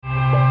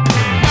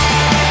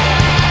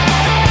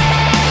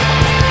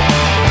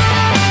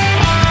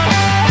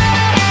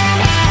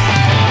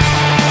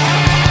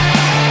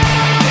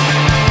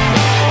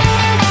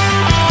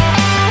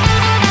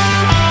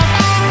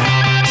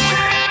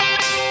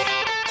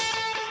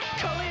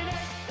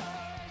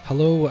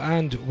Hello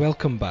and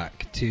welcome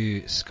back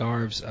to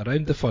Scarves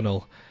Around the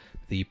Funnel,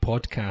 the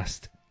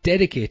podcast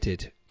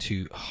dedicated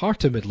to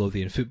Heart of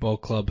Midlothian Football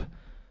Club,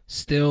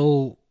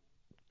 still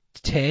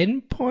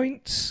 10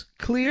 points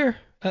clear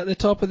at the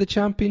top of the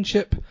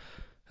championship,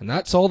 and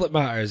that's all that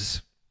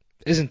matters,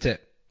 isn't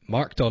it,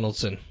 Mark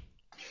Donaldson?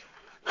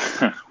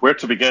 Where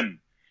to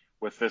begin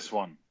with this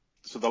one?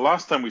 So the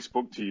last time we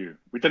spoke to you,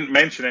 we didn't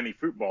mention any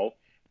football.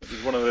 It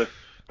was one of the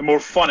more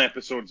fun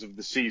episodes of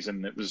the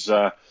season. It was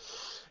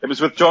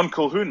with John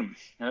Colquhoun,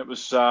 and it was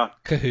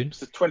Cahoon. It was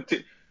the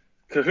 20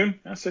 Colquhoun.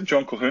 I said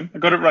John Colquhoun. I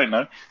got it right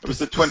now. It was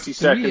the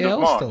 22nd of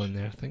March. Still in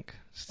there, I think.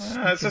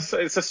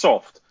 It's a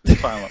soft,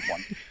 silent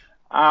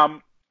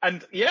one.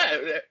 And yeah,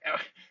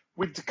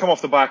 we'd come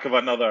off the back of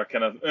another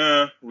kind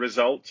of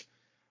result,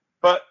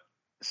 but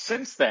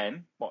since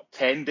then,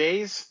 10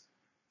 days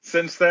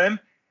since then,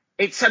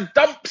 it's a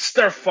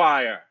dumpster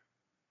fire.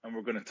 And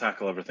we're going to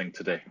tackle everything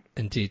today.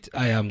 Indeed.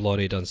 I am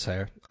Laurie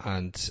Dunsire,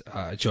 and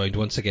joined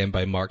once again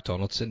by Mark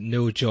Donaldson.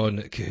 No John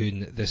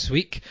Colquhoun this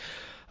week.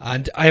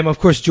 And I am, of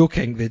course,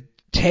 joking. The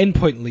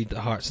 10-point lead that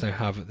Hearts now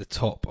have at the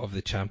top of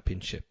the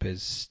championship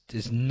is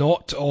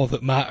not all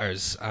that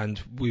matters, and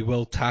we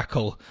will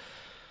tackle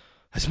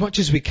as much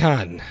as we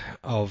can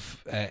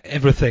of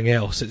everything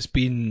else. It's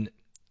been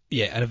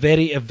a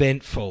very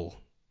eventful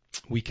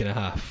week and a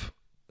half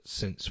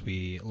since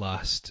we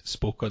last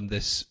spoke on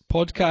this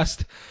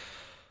podcast.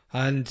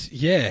 And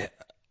yeah,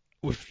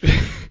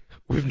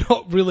 we've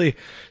not really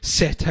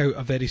set out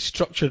a very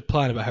structured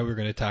plan about how we're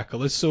going to tackle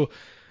this, so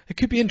it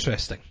could be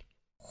interesting.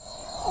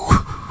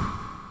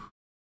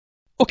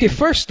 Okay,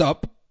 first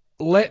up,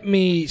 let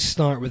me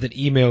start with an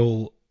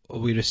email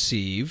we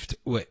received,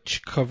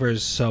 which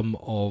covers some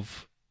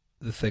of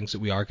the things that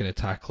we are going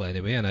to tackle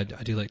anyway, and I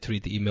do like to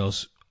read the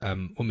emails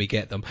when we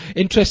get them.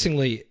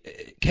 Interestingly,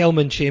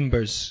 Kelman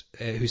Chambers,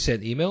 who sent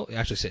the email, he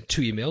actually sent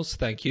two emails,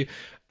 thank you.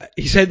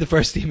 He sent the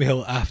first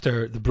email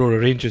after the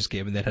Brora Rangers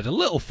game and then had a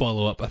little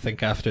follow-up, I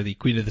think, after the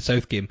Queen of the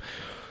South game.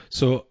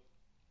 So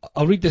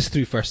I'll read this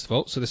through first of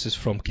all. So this is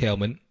from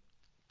Kelman.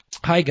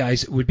 Hi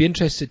guys, would be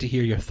interested to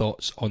hear your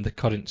thoughts on the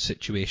current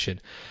situation.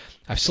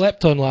 I've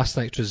slept on last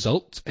night's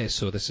result,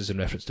 so this is in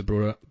reference to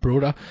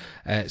Brora.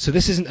 So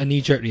this isn't a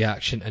knee-jerk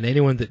reaction, and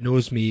anyone that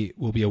knows me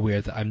will be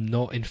aware that I'm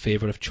not in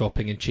favour of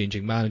chopping and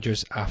changing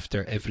managers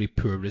after every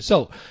poor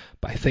result,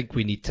 but I think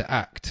we need to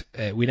act.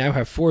 We now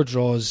have 4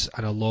 draws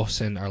and a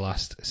loss in our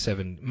last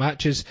 7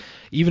 matches.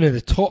 Even in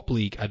the top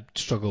league, I'd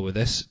struggle with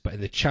this, but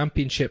in the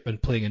championship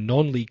and playing a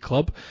non-league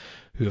club,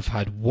 who have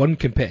had 1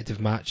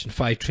 competitive match and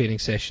 5 training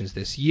sessions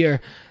this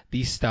year,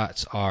 these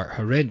stats are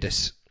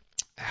horrendous.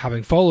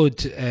 Having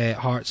followed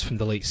Hearts from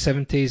the late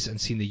 70s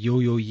and seen the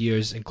yo-yo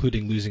years,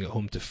 including losing at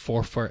home to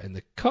Forfar in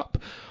the Cup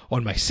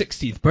on my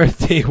 16th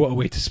birthday, what a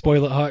way to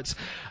spoil it, Hearts,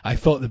 I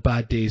thought the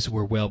bad days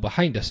were well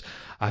behind us.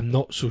 I'm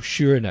not so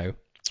sure now.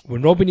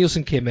 When Robbie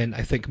Neilson came in,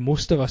 I think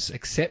most of us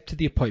accepted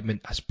the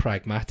appointment as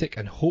pragmatic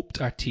and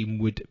hoped our team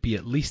would be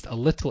at least a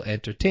little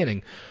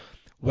entertaining.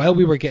 While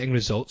we were getting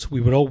results,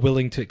 we were all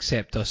willing to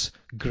accept us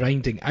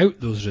grinding out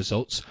those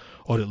results,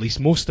 or at least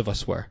most of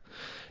us were.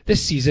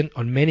 This season,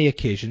 on many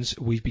occasions,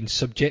 we've been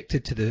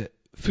subjected to the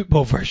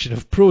football version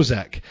of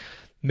Prozac.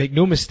 Make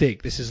no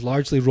mistake, this is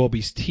largely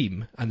Robbie's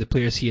team, and the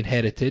players he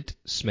inherited,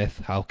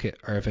 Smith, Halkett,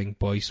 Irving,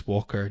 Boyce,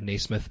 Walker,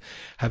 Naismith,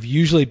 have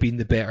usually been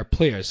the better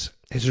players.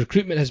 His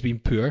recruitment has been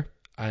poor,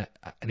 and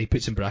he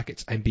puts in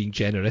brackets, I'm being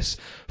generous.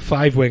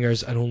 5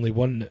 wingers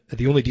and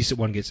the only decent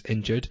one gets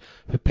injured,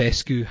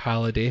 Popescu,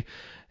 Halliday,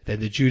 then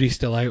the jury's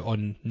still out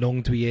on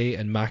Nongdouye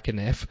and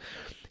McAneff.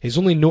 His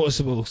only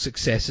noticeable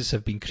successes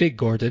have been Craig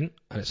Gordon,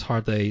 and it's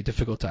hardly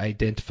difficult to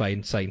identify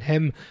and sign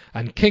him,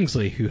 and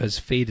Kingsley, who has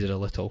faded a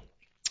little.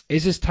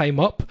 Is his time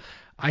up?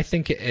 I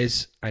think it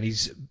is, and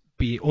he's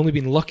only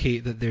been lucky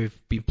that they've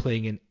been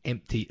playing in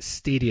empty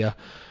stadia.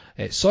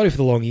 Sorry for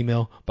the long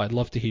email, but I'd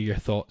love to hear your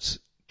thoughts.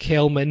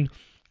 Kelman,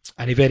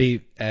 and he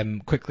very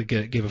quickly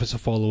gave us a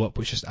follow-up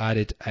which just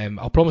added,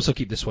 I'll promise I'll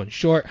keep this one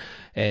short.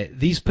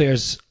 These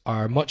players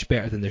are much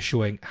better than they're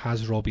showing.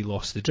 Has Robbie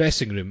lost the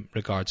dressing room?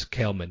 Regards,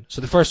 Kelman.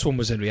 So the first one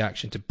was in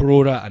reaction to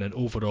Brora and an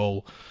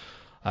overall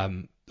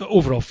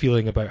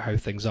feeling about how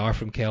things are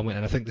from Kelman,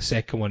 and I think the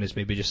second one is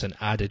maybe just an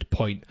added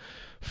point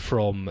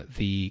from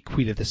the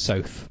Queen of the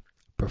South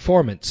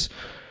performance.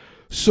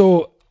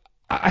 So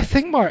I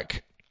think,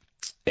 Mark,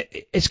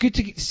 it's good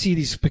to see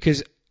these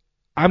because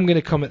I'm going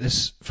to come at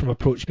this from an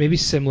approach maybe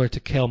similar to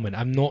Kelman.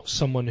 I'm not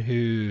someone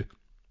who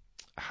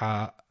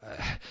has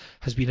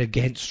been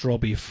against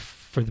Robbie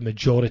for the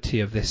majority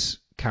of this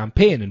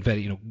campaign, and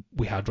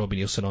we had Robbie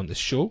Neilson on this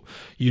show.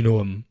 You know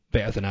him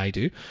better than I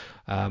do.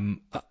 I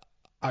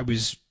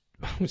wouldn't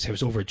say I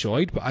was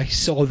overjoyed, but I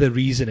saw the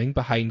reasoning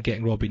behind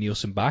getting Robbie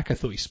Neilson back. I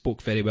thought he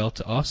spoke very well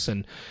to us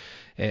and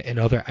in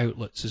other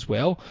outlets as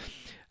well.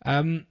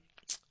 And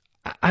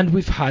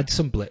we've had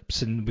some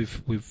blips, and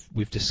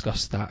we've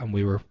discussed that, and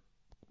we've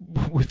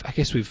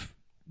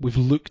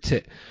looked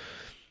at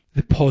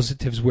the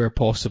positives where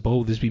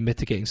possible. There's been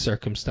mitigating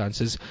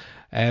circumstances,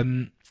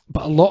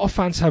 but a lot of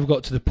fans have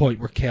got to the point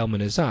where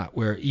Kelman is at,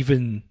 where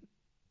even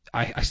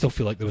I still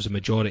feel like there was a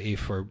majority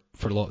for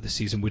a lot of the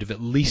season would have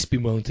at least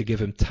been willing to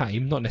give him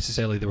time. Not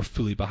necessarily they were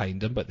fully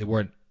behind him, but they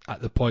weren't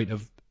at the point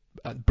of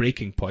at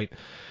breaking point.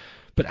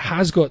 But it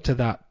has got to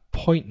that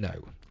point now,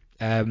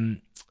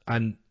 and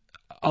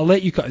I'll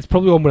let you. It's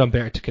probably one where I'm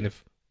better to kind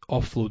of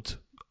offload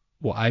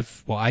what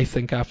I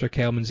think after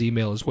Kelman's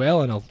email as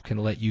well, and I'll kind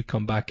of let you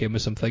come back in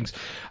with some things.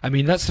 I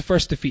mean, that's the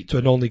first defeat to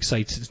a non-league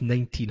side since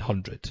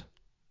 1900.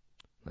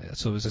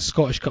 So it was a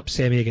Scottish Cup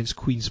semi against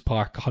Queen's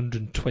Park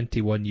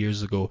 121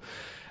 years ago,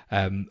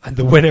 and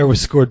the winner was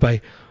scored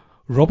by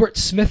Robert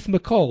Smith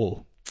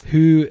McCall,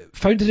 who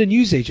founded a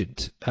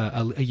newsagent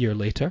a year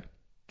later,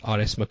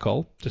 R.S.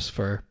 McCall, just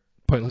for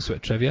pointless bit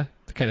of trivia,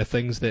 the kind of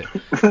things that.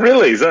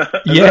 Really? Is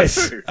that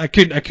yes, true? I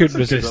couldn't That's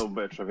resist. a little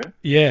bit of trivia.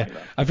 Yeah, Yeah.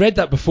 I've read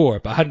that before,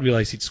 but I hadn't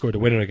realised he'd scored a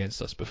winner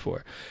against us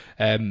before.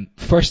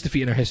 First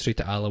defeat in our history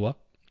to Alloa.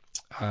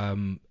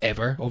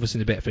 Ever, obviously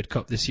in the Betfred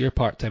Cup this year,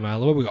 part-time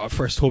Alloa. We got our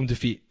first home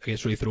defeat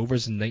against Raith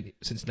Rovers since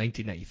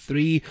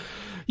 1993.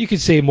 You could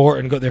say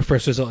Morton got their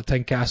first result at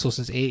Tynecastle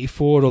since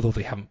 84, although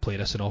they haven't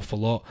played us an awful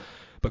lot.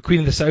 But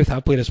Queen of the South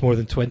have played us more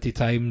than 20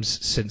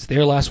 times since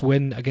their last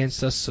win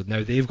against us, so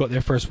now they've got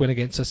their first win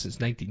against us since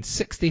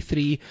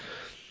 1963.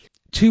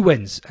 2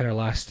 wins in our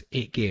last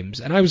 8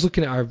 games, and I was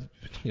looking at our,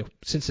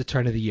 since the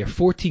turn of the year,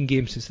 14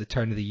 games since the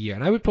turn of the year,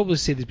 and I would probably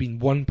say there's been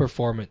one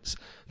performance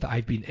that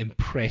I've been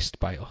impressed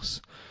by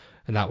us,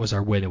 and that was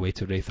our win away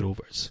to Raith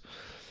Rovers.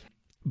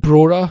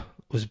 Brora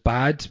was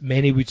bad.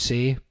 Many would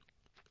say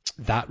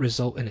that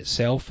result in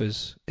itself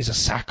is a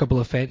sackable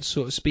offence,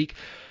 so to speak.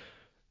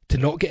 To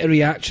not get a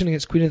reaction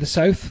against Queen of the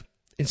South,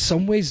 in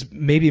some ways,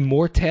 maybe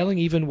more telling,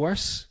 even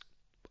worse.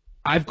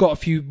 I've got a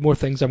few more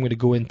things I'm going to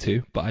go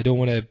into, but I don't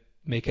want to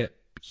make it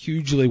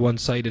hugely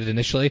one-sided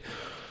initially.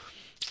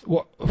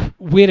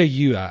 Where are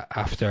you at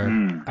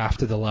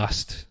after the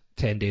last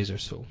 10 days or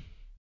so?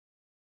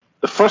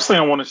 The first thing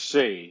I want to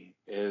say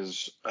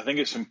is I think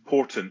it's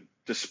important,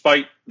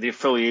 despite the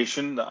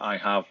affiliation that I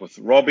have with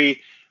Robbie,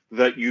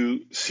 that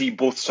you see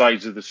both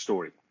sides of the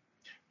story.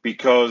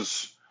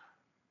 Because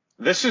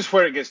this is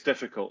where it gets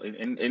difficult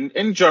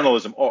in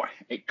journalism, or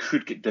it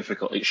could get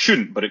difficult. It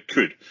shouldn't, but it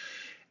could.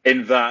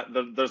 In that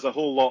there's a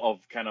whole lot of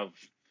kind of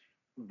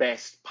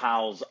best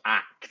pals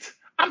act.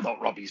 I'm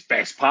not Robbie's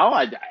best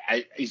pal.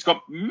 He's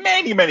got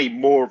many, many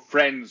more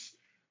friends.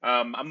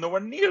 I'm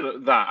nowhere near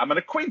that. I'm an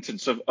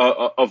acquaintance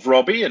of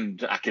Robbie,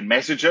 and I can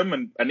message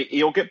him, and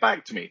he'll get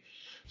back to me.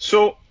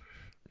 So,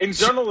 in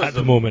journalism, at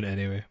the moment,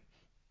 anyway.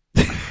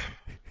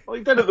 Well,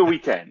 he did at the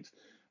weekend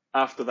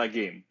after that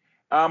game.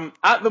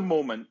 At the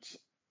moment,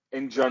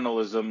 in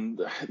journalism,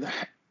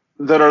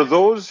 there are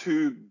those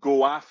who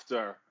go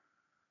after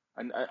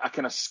a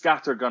kind of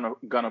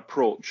scattergun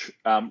approach,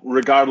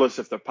 regardless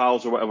if they're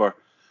pals or whatever.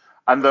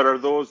 And there are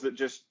those that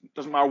just,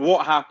 doesn't matter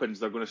what happens,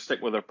 they're going to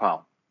stick with their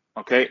pal.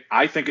 Okay?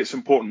 I think it's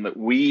important that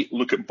we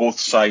look at both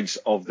sides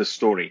of the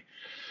story.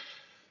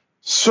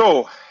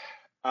 So,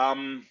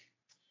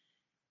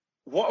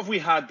 what have we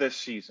had this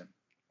season?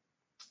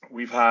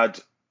 We've had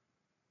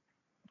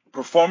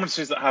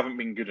performances that haven't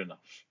been good enough.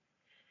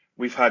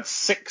 We've had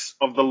 6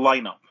 of the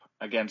lineup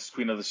against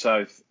Queen of the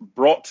South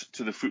brought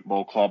to the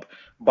football club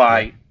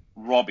by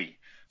Robbie.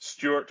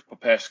 Stewart,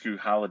 Popescu,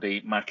 Halliday,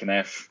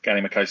 McInnes,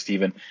 Gary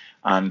Mackay-Steven,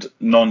 and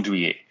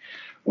Nondouillet.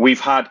 We've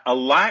had a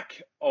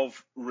lack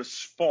of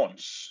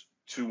response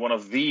to one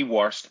of the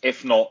worst,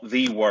 if not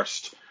the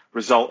worst,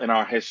 result in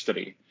our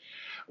history.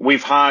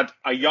 We've had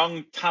a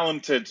young,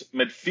 talented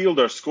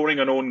midfielder scoring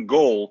an own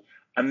goal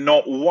and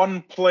not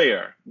one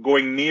player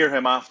going near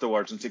him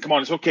afterwards and saying, come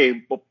on, it's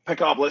okay, we'll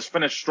pick it up, let's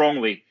finish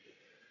strongly.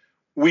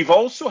 We've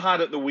also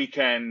had at the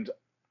weekend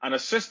an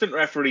assistant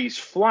referee's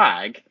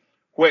flag,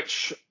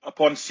 which,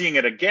 upon seeing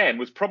it again,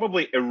 was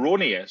probably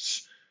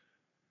erroneous,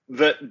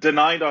 that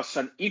denied us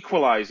an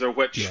equaliser,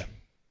 which,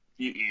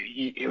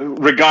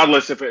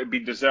 regardless if it had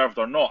been deserved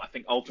or not, I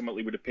think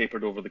ultimately would have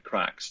papered over the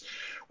cracks.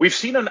 We've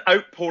seen an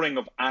outpouring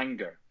of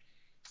anger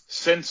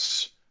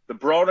since the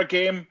Brora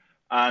game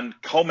and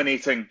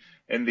culminating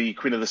in the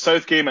Queen of the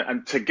South game,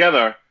 and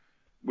together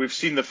we've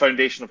seen the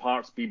Foundation of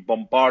Hearts be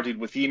bombarded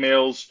with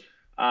emails.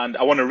 And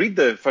I want to read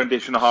the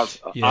Foundation of Hearts.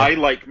 Yeah. I,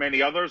 like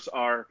many others,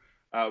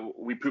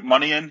 we put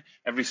money in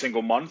every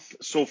single month.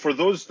 So for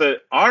those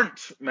that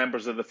aren't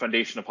members of the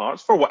Foundation of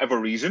Hearts, for whatever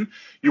reason,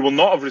 you will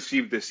not have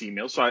received this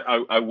email. So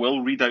I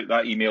will read out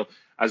that email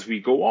as we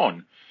go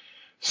on.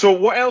 So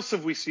what else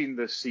have we seen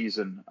this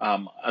season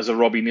as a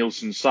Robbie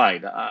Neilson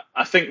side?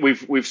 I think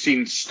we've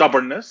seen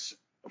stubbornness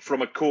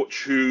from a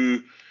coach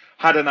who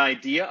had an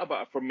idea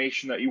about a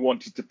formation that he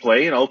wanted to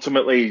play, and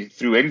ultimately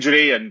through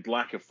injury and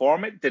lack of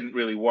form, it didn't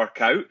really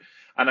work out.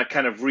 And a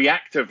kind of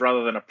reactive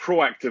rather than a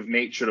proactive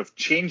nature of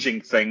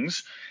changing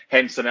things,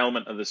 hence an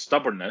element of the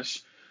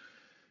stubbornness.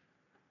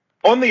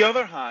 On the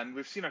other hand,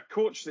 we've seen a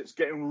coach that's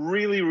getting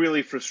really,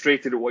 really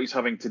frustrated at what he's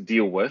having to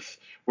deal with.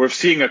 We're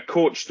seeing a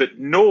coach that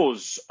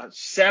knows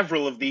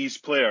several of these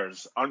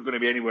players aren't going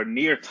to be anywhere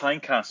near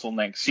Tynecastle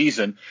next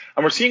season.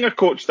 And we're seeing a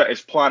coach that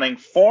is planning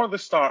for the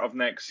start of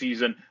next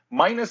season,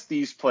 minus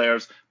these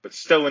players, but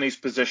still in his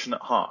position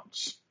at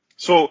Hearts.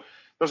 So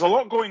there's a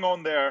lot going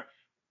on there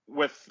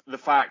with the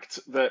fact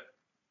that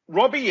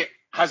Robbie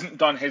hasn't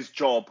done his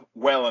job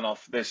well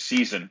enough this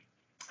season.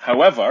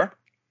 However,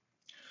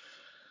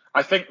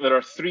 I think there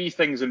are three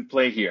things in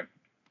play here,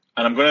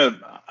 and I'm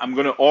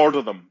going to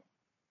order them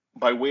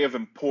by way of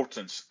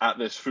importance at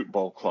this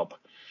football club.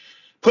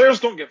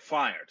 Players don't get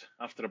fired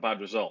after a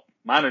bad result.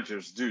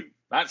 Managers do.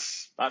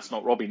 That's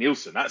not Robbie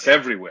Neilson. That's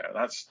everywhere.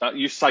 That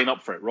you sign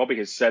up for it. Robbie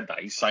has said that.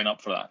 He's signed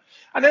up for that.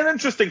 And an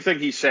interesting thing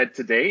he said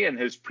today in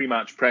his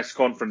pre-match press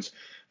conference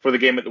for the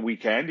game at the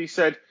weekend, he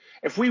said,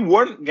 if we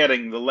weren't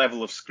getting the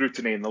level of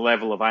scrutiny and the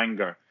level of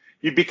anger,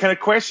 you'd be kind of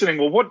questioning,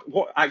 well,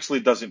 what actually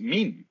does it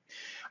mean?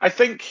 I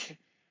think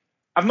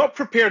I've not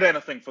prepared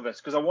anything for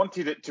this because I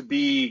wanted it to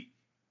be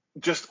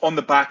just on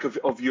the back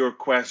of your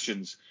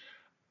questions.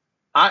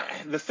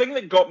 The thing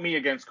that got me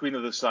against Queen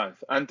of the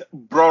South, and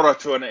Brora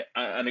to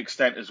an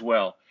extent as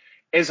well,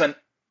 is an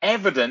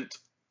evident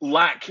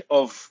lack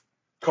of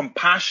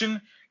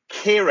compassion,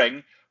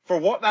 caring for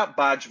what that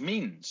badge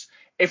means.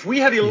 If we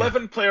had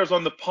 11 players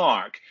on the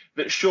park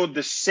that showed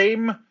the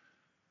same,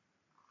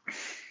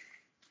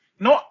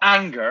 not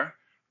anger,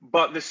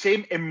 but the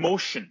same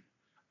emotion,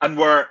 and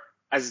were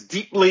as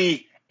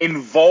deeply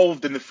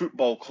involved in the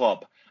football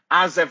club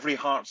as every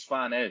Hearts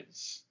fan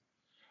is,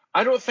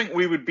 I don't think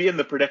we would be in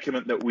the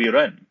predicament that we're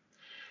in.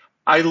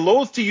 I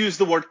loathe to use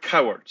the word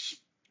cowards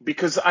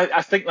because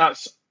I think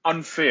that's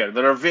unfair.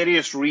 There are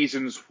various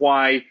reasons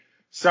why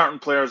certain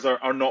players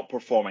are not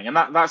performing, and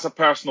that's a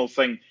personal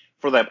thing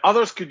for them.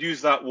 Others could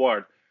use that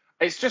word.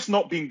 It's just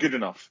not been good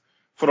enough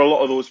for a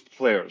lot of those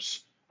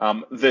players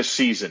this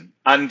season,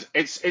 and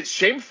it's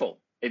shameful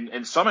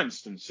in some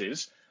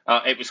instances.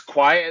 It was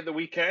quiet at the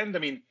weekend. I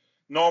mean,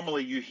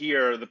 normally you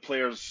hear the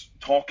players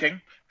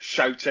talking,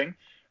 shouting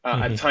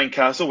at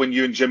Tynecastle when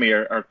you and Jimmy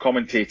are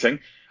commentating.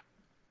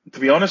 To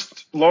be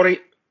honest,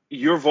 Laurie,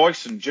 your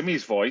voice and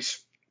Jimmy's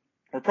voice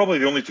were probably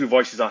the only two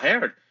voices I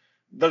heard.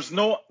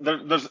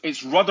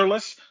 It's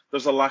rudderless.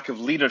 There's a lack of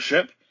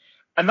leadership.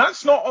 And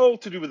that's not all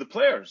to do with the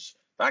players.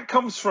 That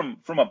comes from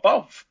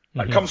above.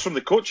 That comes from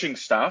the coaching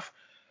staff.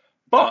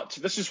 But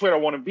this is where I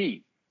want to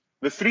be.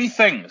 The three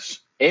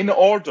things in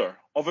order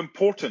of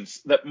importance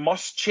that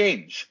must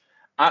change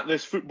at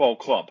this football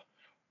club.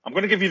 I'm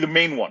going to give you the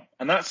main one,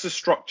 and that's the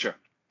structure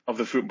of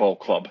the football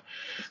club.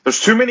 There's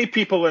too many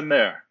people in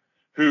there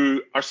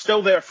who are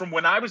still there from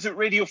when I was at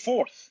Radio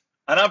 4th,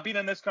 and I've been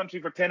in this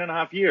country for 10 and a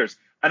half years.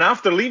 And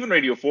after leaving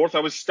Radio 4th, I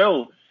was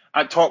still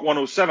at Talk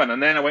 107,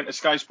 and then I went to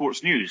Sky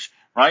Sports News,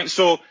 right?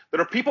 So there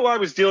are people I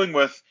was dealing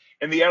with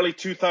in the early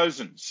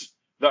 2000s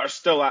that are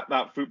still at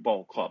that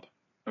football club,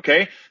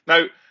 okay?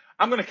 Now,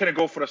 I'm going to kind of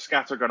go for a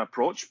scattergun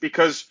approach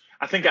because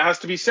I think it has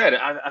to be said.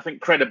 I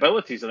think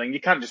credibility is a thing. You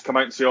can't just come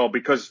out and say, oh,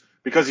 because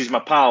he's my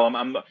pal,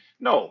 I'm not.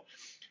 No.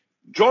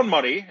 John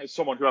Murray is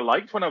someone who I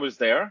liked when I was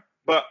there,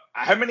 but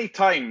how many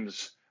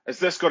times has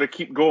this got to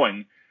keep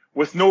going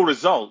with no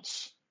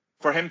results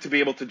for him to be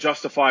able to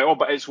justify, oh,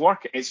 but it's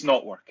working. It's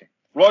not working.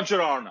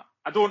 Roger Arnott,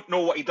 I don't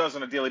know what he does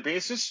on a daily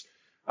basis.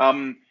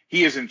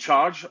 He is in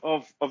charge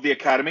of the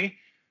academy,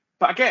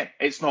 but again,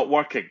 it's not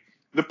working.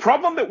 The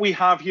problem that we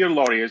have here,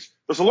 Laurie, is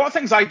there's a lot of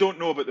things I don't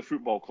know about the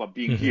football club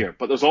being here,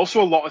 but there's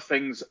also a lot of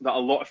things that a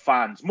lot of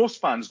fans, most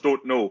fans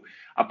don't know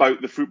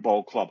about the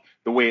football club,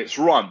 the way it's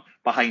run,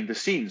 behind the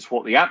scenes,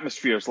 what the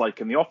atmosphere is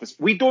like in the office.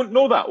 We don't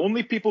know that.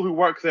 Only people who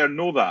work there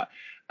know that.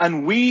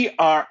 And we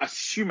are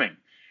assuming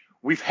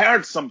we've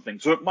heard something,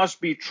 so it must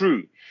be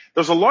true.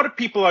 There's a lot of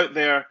people out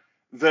there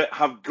that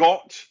have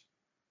got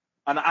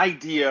an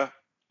idea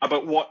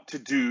about what to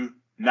do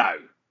now.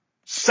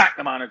 Sack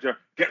the manager,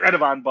 get rid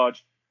of Anne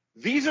Budge.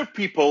 These are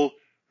people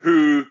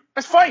who,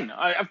 that's fine.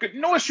 I've got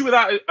no issue with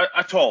that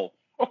at all.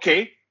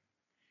 Okay,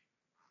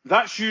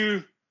 that's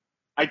you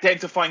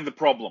identifying the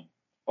problem.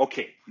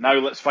 Okay, now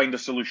let's find a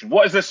solution.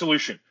 What is the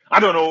solution? I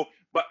don't know,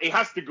 but it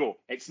has to go.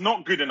 It's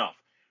not good enough.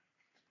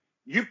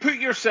 You put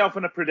yourself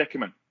in a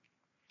predicament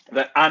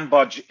that Anne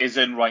Budge is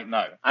in right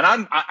now.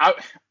 And I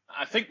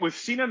think we've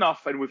seen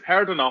enough and we've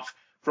heard enough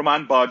from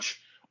Anne Budge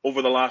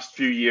over the last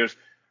few years.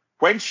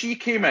 When she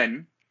came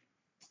in,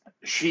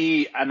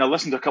 and I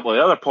listened to a couple of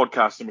the other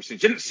podcasts and were saying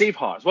she didn't save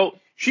Hearts. Well,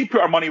 she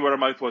put her money where her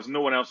mouth was.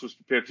 No one else was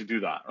prepared to do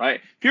that, right?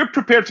 If you're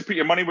prepared to put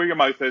your money where your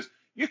mouth is,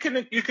 you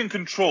can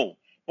control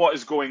what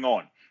is going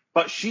on.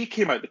 But she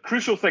came out. The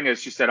crucial thing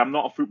is she said, I'm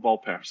not a football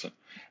person.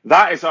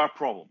 That is our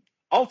problem.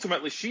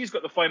 Ultimately, she's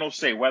got the final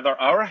say whether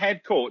our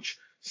head coach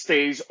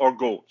stays or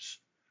goes.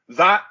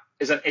 That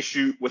is an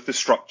issue with the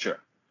structure.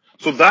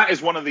 So that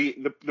is one of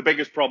the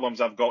biggest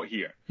problems I've got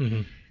here.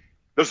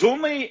 There's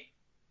only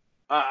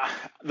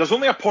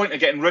a point of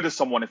getting rid of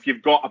someone if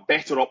you've got a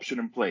better option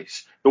in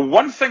place. The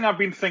one thing I've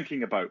been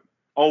thinking about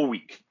all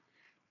week,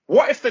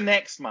 what if the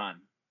next man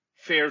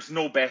fares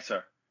no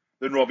better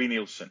than Robbie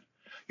Neilson?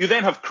 You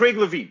then have Craig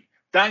Levein,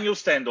 Daniel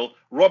Stendel,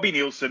 Robbie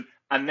Neilson,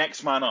 and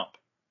next man up.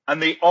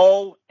 And they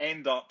all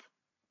end up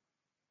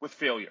with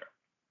failure.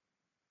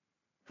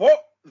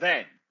 What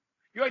then?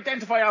 You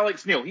identify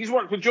Alex Neil. He's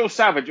worked with Joe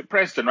Savage at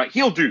Preston, right?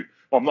 He'll do.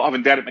 Well, I'm not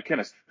having Derek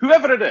McInnes.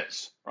 Whoever it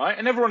is, right?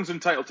 And everyone's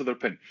entitled to their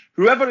opinion.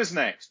 Whoever is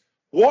next,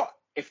 what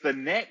if the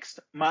next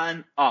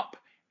man up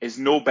is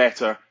no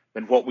better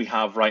than what we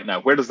have right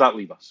now, where does that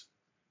leave us?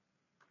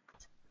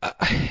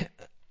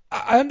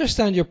 I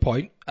understand your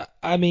point.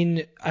 I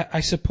mean,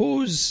 I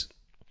suppose.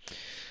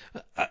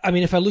 I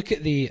mean, if I look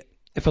at the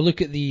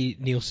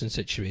Nielsen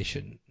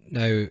situation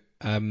now,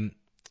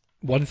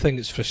 one thing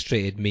that's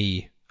frustrated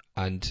me,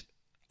 and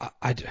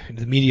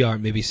the media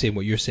aren't maybe saying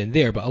what you're saying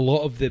there, but a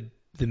lot of the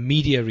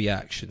media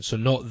reaction, so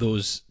not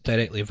those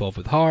directly involved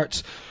with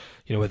Hearts,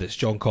 whether it's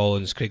John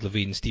Collins, Craig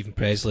Levein, Stephen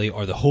Presley,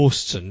 or the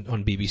hosts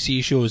on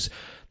BBC shows,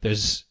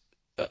 there's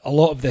a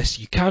lot of this.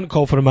 You can't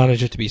call for a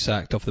manager to be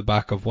sacked off the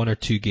back of one or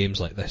two games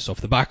like this,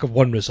 off the back of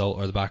one result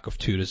or the back of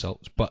two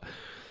results. But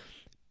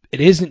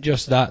it isn't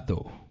just that,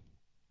 though,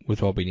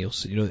 with Robbie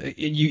Neilson.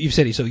 You've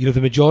said it, so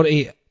the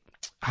majority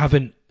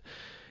haven't.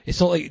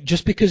 It's not like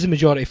just because the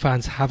majority of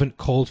fans haven't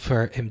called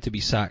for him to be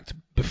sacked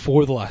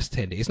before the last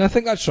 10 days, and I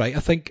think that's right.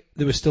 I think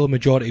there was still a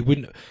majority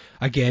wouldn't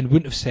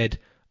have said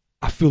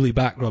I fully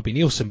back Robbie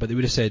Neilson, but they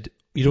would have said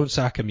you don't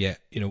sack him yet.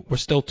 We're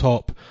still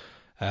top.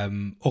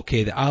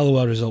 Okay, the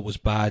Alloa result was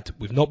bad.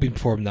 We've not been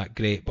performing that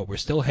great, but we're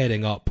still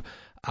heading up,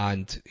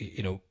 and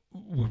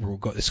we've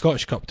got the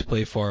Scottish Cup to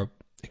play for,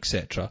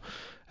 etc.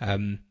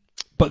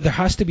 But there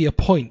has to be a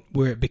point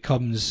where it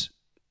becomes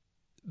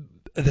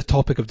the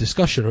topic of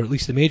discussion, or at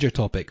least the major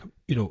topic.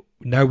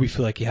 Now we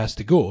feel like he has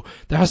to go.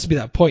 There has to be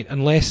that point,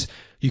 unless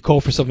you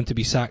call for someone to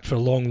be sacked for a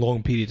long,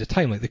 long period of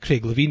time, like the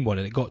Craig Levein one,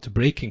 and it got to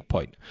breaking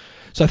point.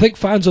 So I think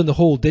fans on the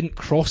whole didn't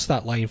cross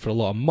that line for a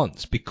lot of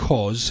months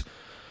because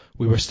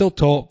we were still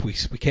top. We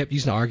kept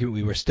using the argument.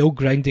 We were still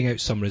grinding out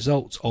some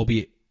results,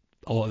 albeit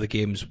a lot of the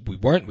games we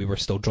weren't. We were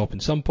still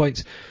dropping some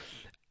points,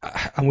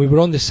 and we were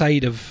on the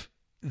side of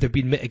there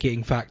being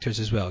mitigating factors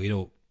as well.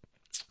 A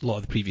lot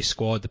of the previous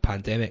squad, the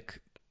pandemic,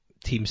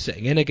 teams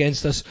sitting in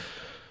against us,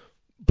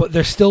 but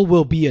there still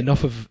will be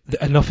enough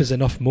is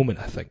enough moment,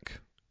 I think,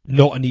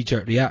 not a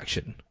knee-jerk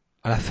reaction,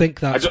 and I think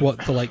that's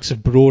what the likes of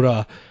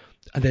Brora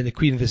and then the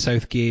Queen of the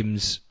South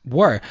games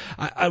were.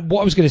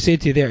 What I was going to say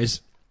to you there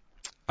is,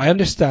 I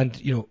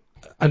understand,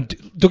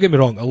 and don't get me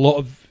wrong, a lot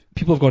of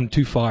people have gone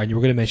too far, and you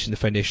were going to mention the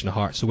Foundation of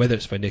Hearts, so whether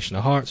it's Foundation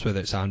of Hearts,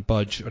 whether it's Anne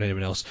Budge or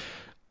anyone else,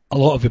 a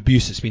lot of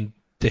abuse that's been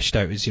dished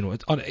out is,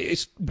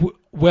 it's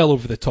well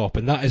over the top,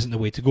 and that isn't the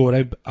way to go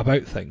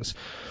about things.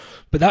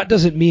 But that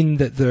doesn't mean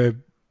that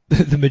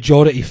the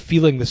majority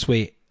feeling this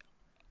way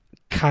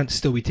can't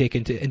still be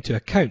taken into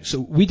account. So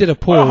we did a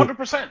poll.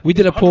 100%. We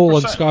did a poll 100%.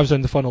 on Scarves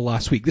Around the Funnel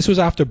last week. This was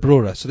after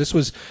Brora.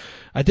 So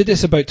I did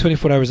this about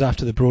 24 hours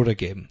after the Brora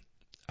game,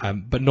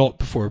 but not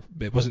before.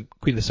 It wasn't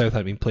Queen of the South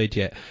hadn't been played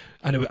yet.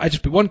 And I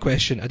just put one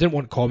question. I didn't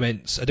want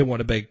comments. I didn't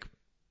want a big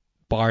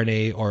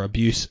Barney or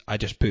abuse. I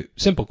just put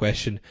simple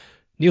question: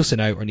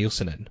 Neilson out or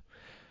Neilson in?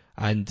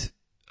 And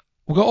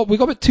we got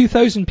about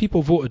 2,000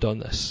 people voted on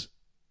this,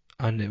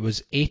 and it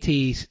was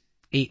 88%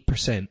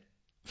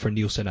 for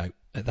Neilson out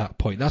at that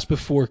point. That's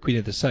before Queen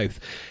of the South.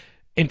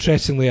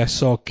 Interestingly, I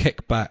saw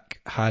Kickback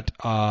had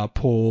a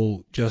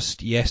poll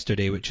just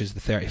yesterday, which is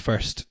the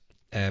 31st,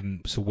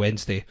 so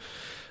Wednesday,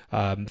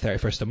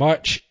 31st of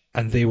March,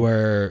 and they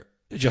were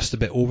just a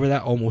bit over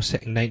that, almost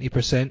hitting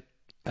 90%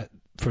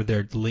 for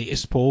their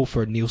latest poll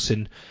for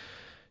Neilson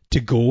to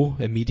go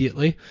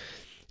immediately.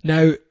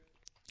 Now,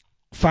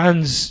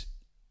 fans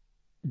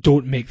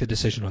don't make the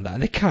decision on that,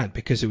 and they can't,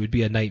 because it would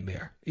be a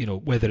nightmare.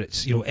 Whether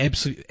it's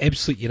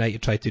Ebbsfleet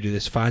United tried to do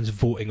this, fans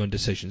voting on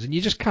decisions, and you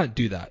just can't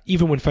do that.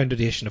 Even when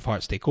Foundation of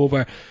Hearts take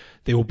over,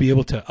 they will be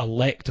able to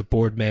elect a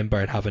board member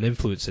and have an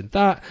influence in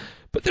that,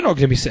 but they're not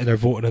going to be sitting there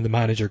voting on the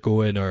manager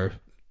going or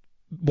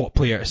what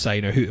player to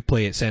sign or who to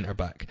play at centre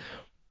back.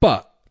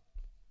 But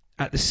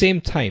at the same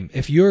time,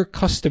 if your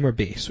customer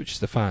base, which is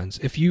the fans,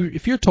 if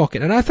you're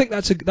talking, and I think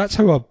that's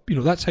how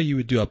you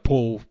would do a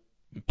poll,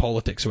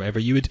 politics or whatever,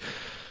 you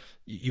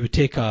would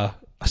take a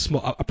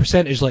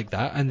percentage like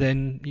that, and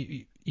then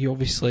you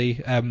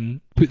obviously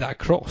put that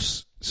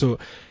across. So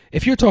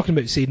if you're talking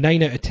about, say,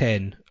 9 out of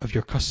 10 of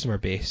your customer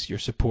base, your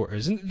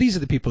supporters, and these are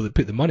the people that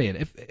put the money in,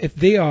 if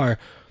they are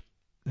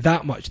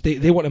that much,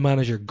 they want a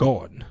manager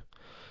gone,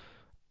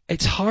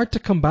 it's hard to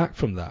come back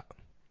from that.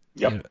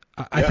 Yep.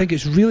 I think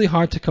it's really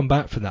hard to come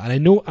back from that, and I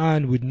know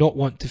Anne would not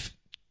want to.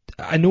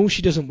 I know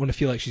she doesn't want to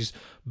feel like she's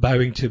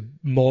bowing to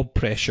mob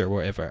pressure or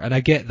whatever, and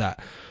I get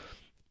that.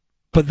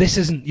 But this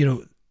isn't,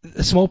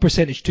 a small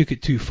percentage took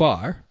it too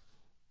far,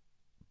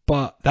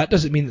 but that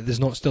doesn't mean that there's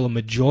not still a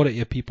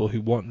majority of people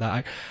who want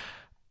that.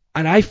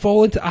 And I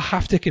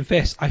have to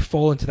confess, I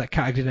fall into that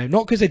category now.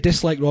 Not because I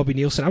dislike Robbie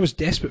Neilson. I was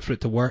desperate for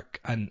it to work,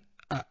 and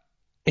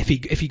if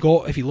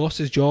he lost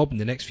his job in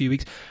the next few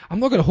weeks, I'm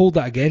not going to hold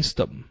that against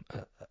him.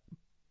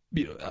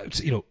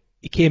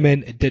 He came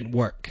in, it didn't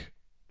work.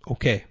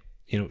 Okay,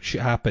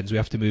 shit happens. We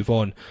have to move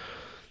on.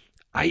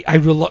 I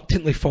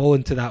reluctantly fall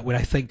into that when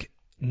I think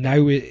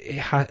now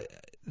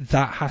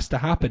that has to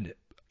happen.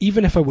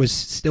 Even if I was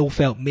still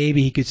felt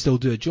maybe he could still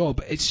do a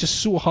job, it's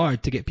just so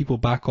hard to get people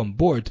back on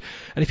board.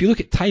 And if you look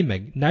at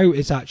timing, now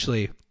is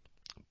actually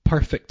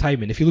perfect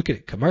timing. If you look at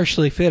it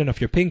commercially, fair enough,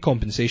 you're paying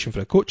compensation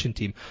for a coaching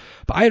team.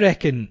 But I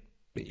reckon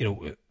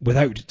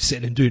without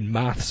sitting and doing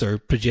maths or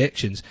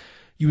projections,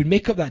 you would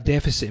make up that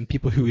deficit in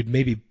people who would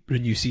maybe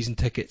renew season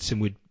tickets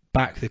and would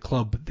back the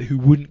club who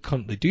wouldn't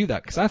currently do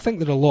that. Because I think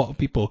there are a lot of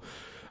people,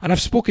 and I've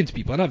spoken to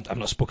people, and I've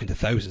not spoken to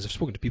thousands, I've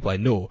spoken to people I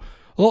know.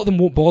 A lot of them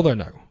won't bother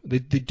now. They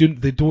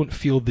don't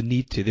feel the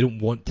need to. They don't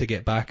want to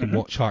get back and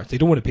watch Hearts. They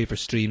don't want to pay for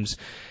streams.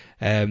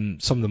 Some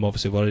of them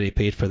obviously have already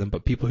paid for them,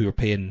 but people who are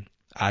paying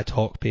ad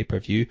hoc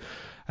pay-per-view.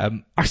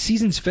 Our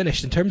season's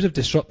finished. In terms of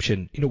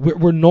disruption,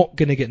 we're not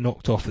going to get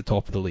knocked off the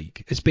top of the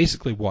league. It's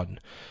basically won.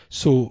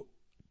 So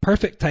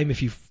perfect time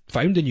if you've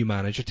found a new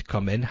manager to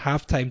come in,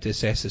 have time to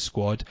assess the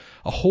squad,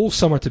 a whole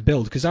summer to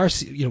build,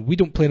 because we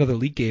don't play another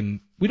league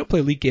game. We don't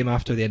play a league game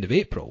after the end of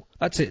April.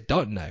 That's it,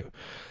 done now.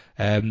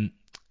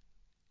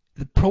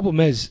 The problem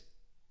is,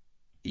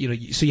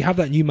 so you have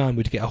that new man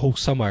would get a whole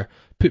summer,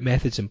 put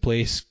methods in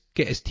place,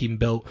 get his team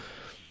built.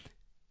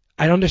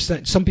 I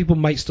understand some people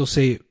might still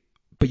say,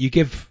 but you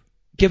give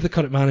the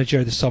current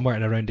manager the summer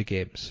and a round of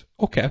games.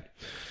 Okay.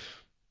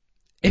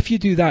 If you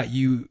do that,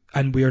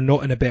 and we are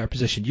not in a better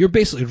position, you're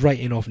basically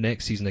writing off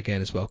next season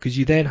again as well, because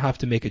you then have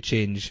to make a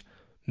change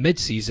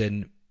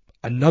mid-season.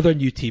 Another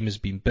new team has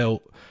been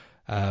built,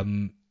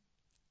 and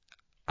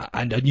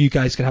a new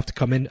guy's going to have to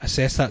come in,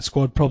 assess that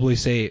squad, probably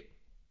say,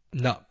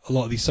 no, a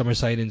lot of these summer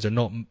signings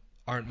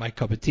aren't my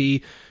cup of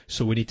tea,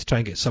 so we need to try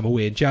and get some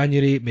away in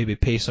January, maybe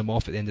pay some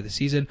off at the end of the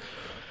season.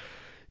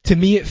 To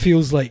me, it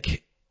feels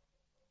like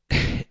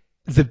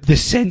the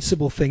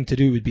sensible thing to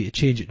do would be to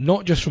change it,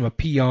 not just from a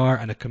PR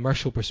and a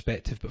commercial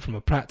perspective, but from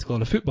a practical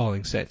and a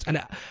footballing sense.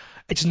 And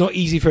it's not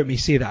easy for me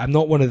to say that. I'm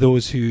not one of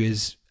those who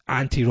is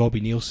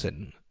anti-Robbie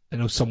Nielsen,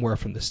 somewhere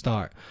from the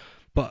start.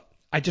 But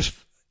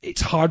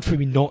it's hard for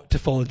me not to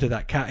fall into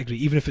that category,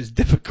 even if it's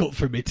difficult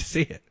for me to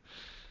say it.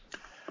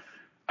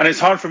 And it's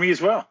hard for me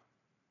as well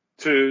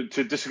to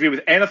disagree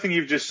with anything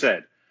you've just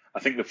said. I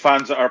think the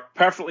fans are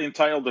perfectly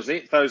entitled. There's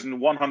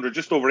 8,100,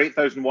 just over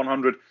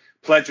 8,100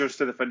 pledgers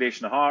to the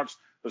Foundation of Hearts.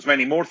 There's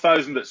many more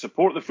thousand that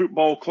support the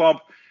football club,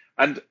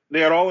 and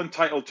they are all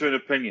entitled to an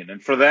opinion.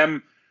 And for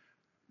them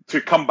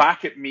to come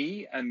back at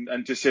me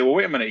and to say, well,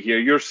 wait a minute here,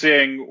 you're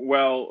saying,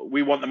 well,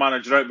 we want the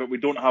manager out, but we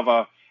don't have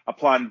a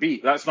plan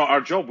B. That's not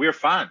our job. We're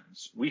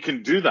fans. We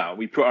can do that.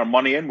 We put our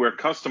money in. We're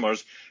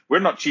customers. We're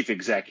not chief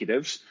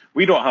executives.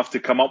 We don't have to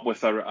come up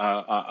with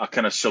a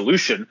kind of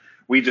solution.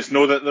 We just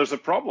know that there's a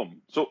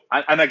problem. So,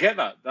 and I get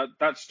that.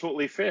 That's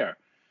totally fair.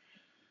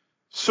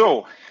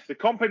 So the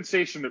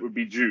compensation that would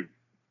be due,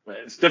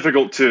 it's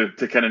difficult to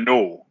kind of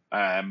know,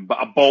 but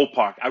a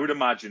ballpark, I would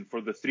imagine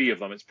for the three of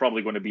them, it's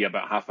probably going to be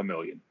about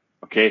 $500,000,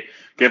 okay?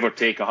 Give or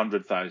take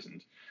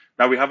 100,000.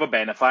 Now we have a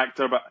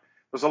benefactor, but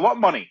there's a lot of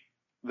money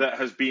that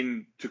has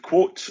been, to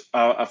quote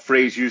a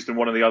phrase used in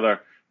one of the other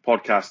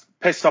podcasts,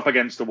 pissed up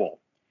against the wall.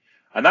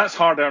 And that's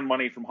hard-earned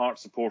money from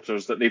Hearts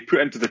supporters that they've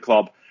put into the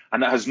club,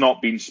 and it has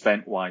not been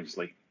spent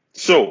wisely.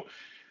 So,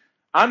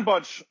 Anne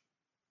Budge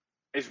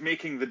is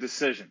making the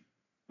decision.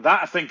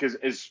 That, I think,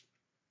 is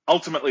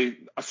ultimately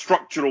a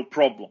structural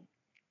problem,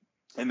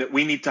 in that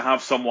we need to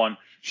have someone.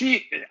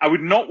 I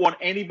would not want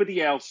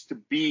anybody else to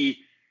be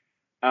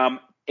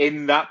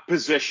in that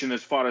position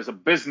as far as a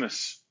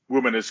business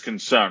woman is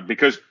concerned,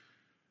 because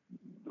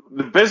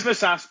the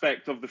business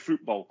aspect of the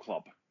football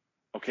club,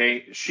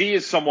 okay, she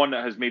is someone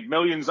that has made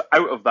millions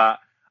out of that.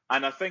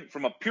 And I think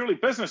from a purely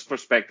business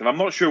perspective, I'm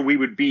not sure we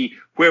would be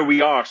where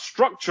we are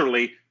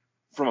structurally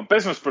from a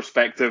business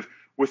perspective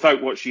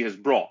without what she has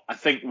brought. I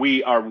think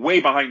we are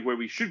way behind where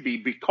we should be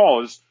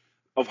because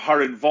of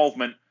her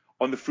involvement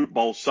on the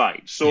football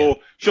side. So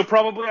She'll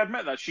probably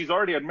admit that. She's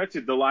already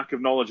admitted the lack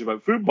of knowledge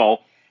about football.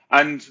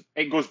 And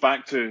it goes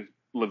back to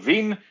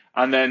Levine.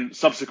 And then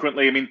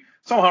subsequently, I mean,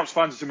 some Hearts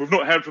fans say, we've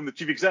not heard from the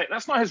chief exec.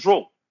 That's not his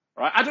role,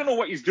 right? I don't know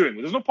what he's doing.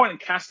 There's no point in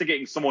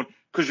castigating someone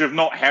because you've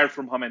not heard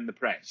from him in the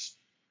press.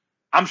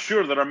 I'm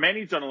sure there are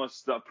many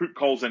journalists that have put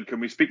calls in, can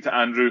we speak to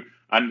Andrew?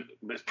 And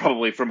it's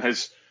probably from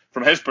his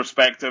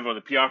perspective or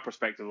the PR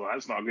perspective, well,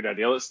 that's not a good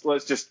idea.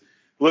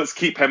 Let's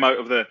keep him out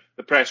of the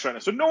press right now.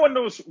 So no one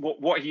knows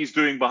what he's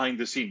doing behind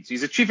the scenes.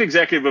 He's a chief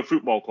executive of a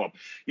football club.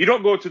 You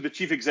don't go to the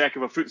chief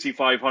executive of FTSE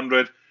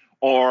 500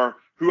 or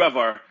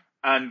whoever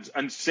and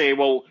say,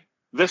 well,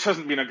 this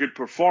hasn't been a good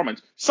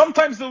performance.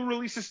 Sometimes they'll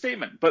release a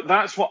statement, but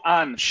that's what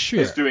Anne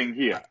is doing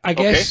here. I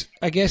guess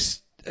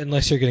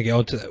unless you're going to get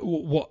on to that,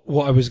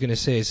 what I was going to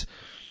say is,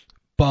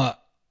 but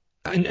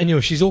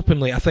and she's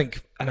openly, I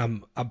think,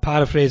 and I'm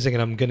paraphrasing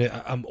and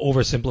I'm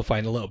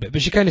oversimplifying a little bit,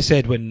 but she kind of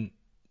said when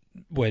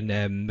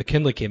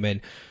McKinlay came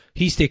in,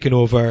 he's taken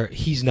over,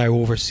 he's now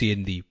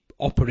overseeing the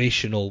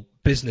operational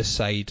business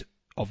side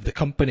of the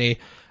company,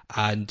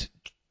 and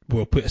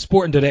we'll put a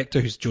sporting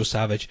director who's Joe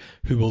Savage,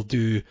 who will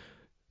do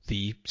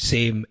the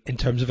same in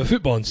terms of a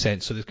footballing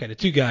sense. So there's kind of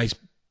two guys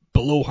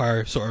below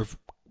her, sort of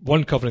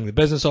one covering the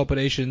business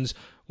operations,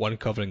 one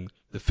covering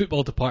the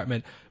football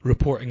department,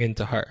 reporting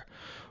into her.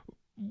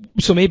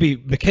 So maybe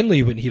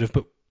McKinlay wouldn't hear of,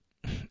 but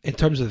in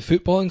terms of the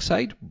footballing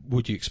side,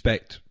 would you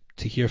expect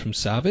to hear from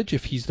Savage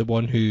if he's the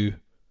one who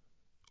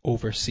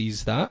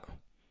oversees that?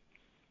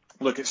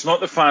 Look, it's not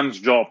the fans'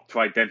 job to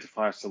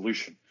identify a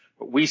solution.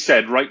 But we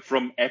said right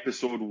from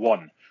episode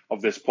 1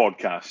 of this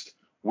podcast,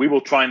 we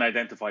will try and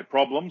identify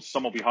problems.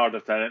 Some will be harder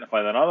to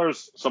identify than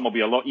others. Some will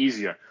be a lot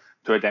easier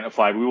to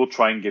identify. We will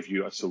try and give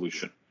you a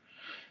solution.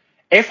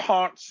 If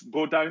Hearts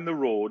go down the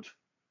road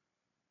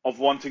of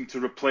wanting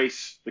to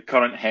replace the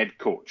current head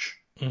coach,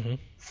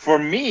 for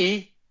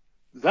me,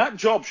 that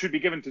job should be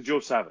given to Joe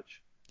Savage.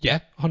 Yeah,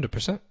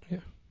 100%. Yeah.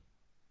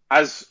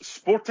 As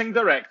sporting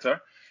director,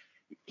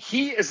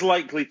 he is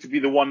likely to be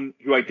the one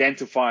who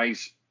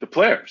identifies the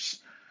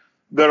players.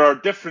 There are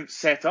different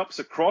setups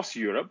across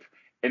Europe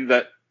in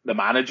that the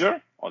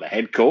manager or the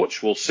head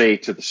coach will say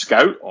to the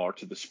scout or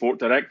to the sport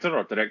director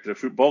or director of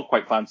football,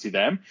 quite fancy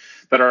them.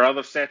 There are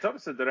other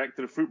setups. The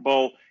director of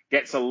football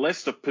gets a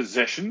list of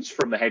positions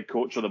from the head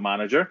coach or the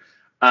manager,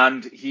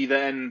 and he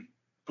then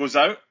goes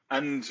out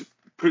and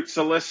puts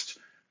a list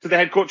to the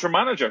head coach or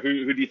manager.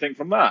 Who do you think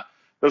from that?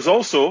 There's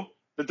also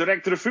the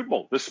director of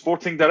football, the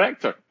sporting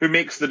director, who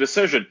makes the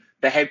decision.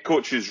 The head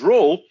coach's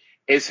role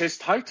is his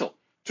title,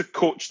 to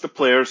coach the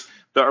players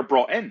that are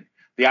brought in.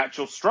 The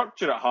actual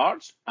structure at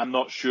Hearts, I'm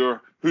not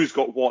sure who's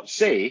got what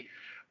say,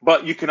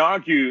 but you can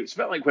argue, it's a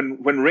bit like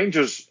when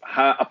Rangers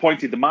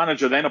appointed the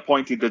manager, then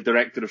appointed the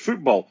director of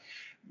football.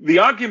 The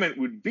argument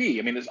would be,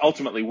 I mean, it's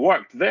ultimately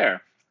worked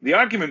there, the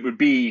argument would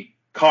be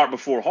cart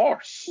before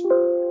horse.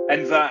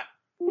 And that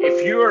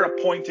if you're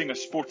appointing a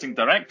sporting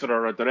director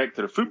or a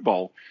director of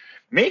football,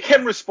 make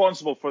him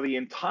responsible for the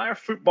entire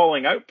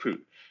footballing output.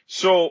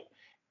 So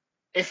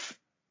if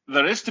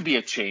there is to be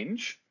a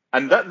change,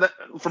 and that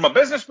from a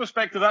business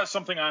perspective, that's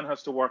something Anne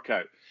has to work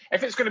out.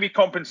 If it's going to be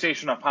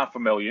compensation of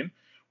 $500,000,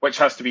 which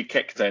has to be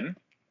kicked in,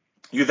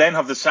 you then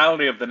have the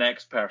salary of the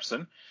next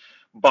person,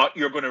 but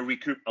you're going to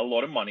recoup a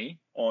lot of money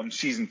on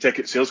season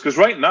ticket sales. Because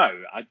right now,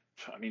 I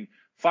mean,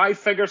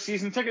 5-figure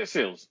season ticket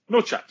sales,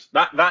 no chance.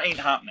 That ain't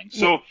happening.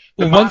 So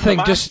one thing,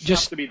 just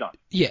has to be done.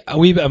 Yeah, a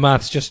wee bit of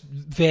maths, just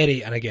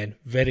very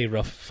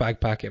rough fag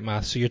packet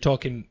maths. So you're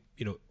talking,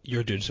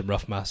 you're doing some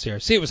rough maths here.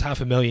 Say it was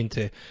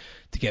 $500,000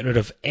 to get rid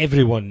of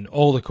everyone,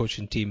 all the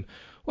coaching team.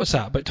 What's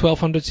that? About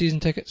 1,200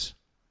 season tickets?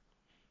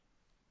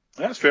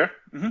 That's fair.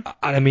 Mm-hmm.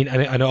 And I mean,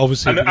 and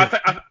obviously, and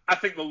I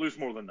think they'll lose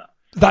more than that.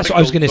 That's what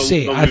I was going to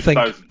say.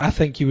 I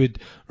think you would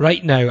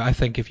right now. I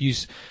think if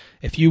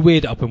you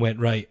weighed up and went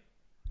right,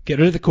 get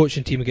rid of the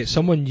coaching team and get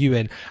someone new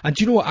in. And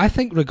do you know what? I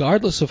think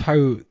regardless of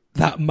how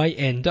that might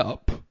end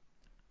up,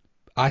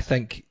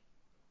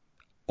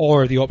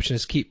 or the option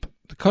is keep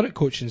the current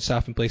coaching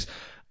staff in place.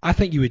 I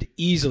think you would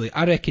easily.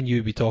 I reckon you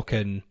would be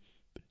talking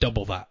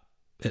double that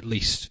at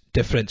least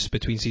difference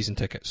between season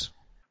tickets.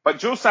 But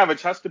Joe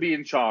Savage has to be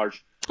in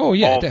charge. Oh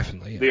yeah,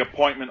 definitely. Yeah. The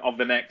appointment of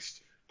the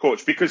next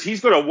coach, because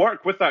he's got to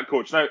work with that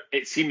coach. Now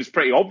it seems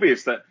pretty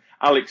obvious that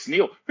Alex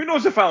Neil. Who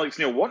knows if Alex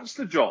Neil wants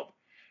the job?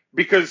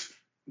 Because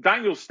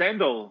Daniel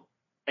Stendhal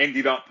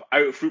ended up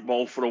out of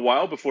football for a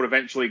while before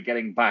eventually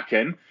getting back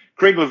in.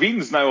 Craig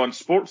Levine's now on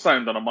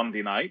Sportsound on a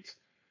Monday night,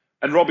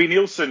 and Robbie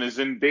Nielsen is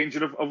in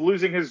danger of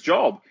losing his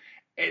job.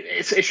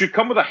 It should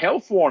come with a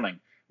health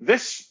warning.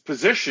 This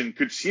position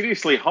could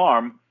seriously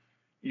harm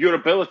your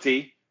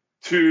ability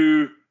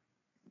to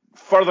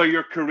further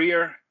your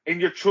career in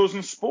your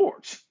chosen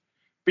sport,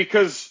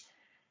 because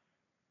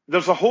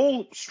there's a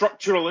whole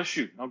structural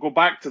issue. I'll go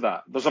back to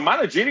that. There's a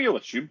managerial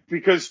issue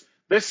because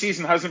this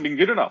season hasn't been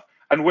good enough.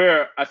 And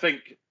where I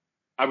think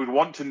I would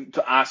want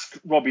to ask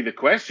Robbie the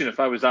question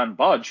if I was Anne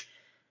Budge,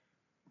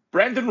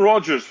 Brendan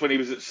Rodgers, when he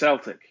was at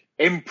Celtic,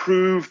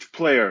 improved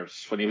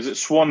players. When he was at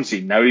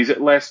Swansea, now he's at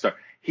Leicester.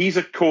 He's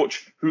a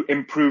coach who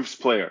improves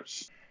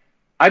players.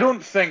 I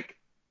don't think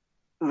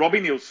Robbie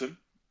Nielsen,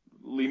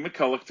 Liam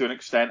McCulloch to an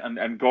extent,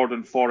 and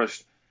Gordon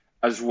Forrest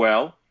as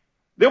well,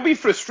 they'll be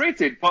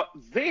frustrated, but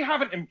they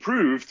haven't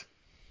improved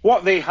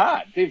what they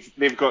had.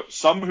 They've got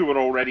some who were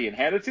already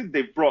inherited.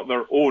 They've brought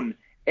their own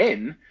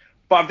in.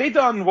 But have they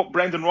done what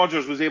Brendan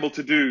Rodgers was able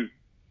to do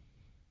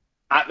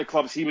at the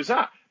clubs he was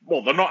at?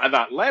 Well, they're not at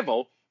that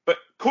level, but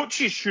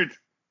coaches should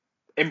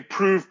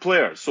improve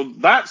players. So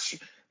that's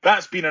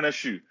been an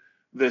issue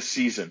this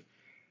season.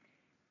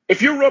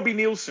 If you're Robbie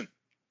Nielsen,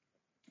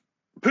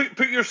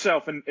 put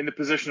yourself in the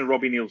position of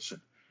Robbie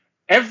Nielsen.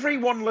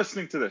 Everyone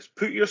listening to this,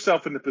 put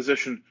yourself in the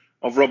position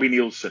of Robbie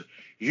Nielsen.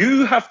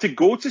 You have to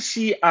go to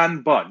see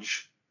Anne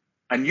Budge,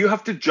 and you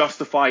have to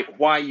justify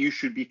why you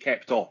should be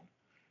kept on.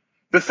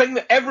 The thing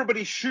that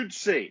everybody should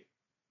say,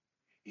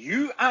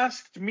 you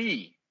asked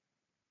me,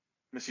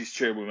 Mrs.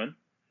 Chairwoman,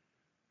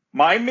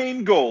 my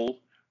main goal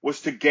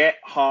was to get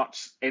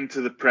Hearts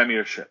into the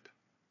Premiership.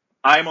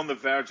 I'm on the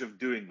verge of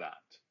doing that.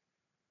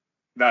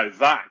 Now,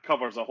 that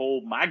covers a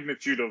whole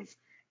magnitude of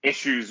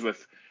issues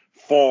with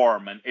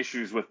form and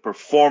issues with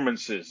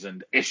performances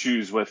and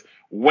issues with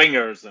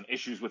wingers and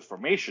issues with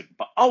formation.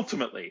 But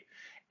ultimately,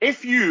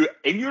 if you,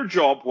 in your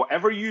job,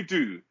 whatever you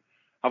do,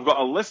 have got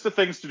a list of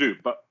things to do,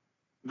 but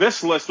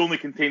this list only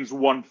contains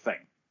one thing,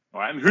 all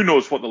right? And who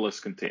knows what the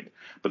list contained.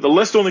 But the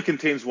list only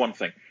contains one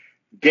thing.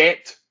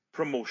 Get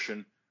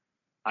promotion,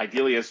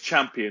 ideally as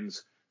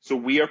champions, so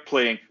we are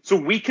playing, so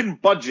we can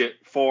budget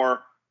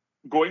for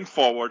going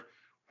forward,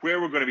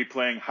 where we're going to be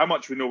playing, how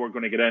much we know we're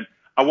going to get in,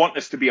 I want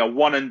this to be a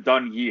one and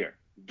done year.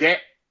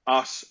 Get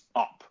us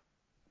up.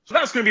 So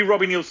that's going to be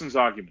Robbie Nielsen's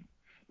argument.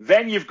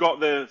 Then you've got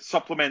the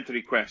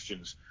supplementary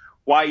questions.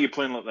 Why are you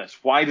playing like this?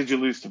 Why did you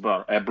lose to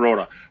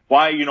Brora?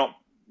 Why are you not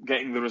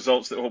getting the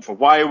results that you hope for?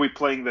 Why are we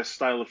playing this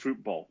style of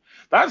football?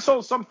 That's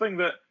all something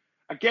that,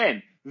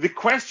 again, the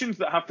questions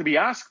that have to be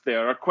asked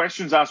there are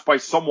questions asked by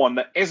someone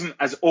that isn't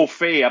as au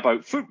fait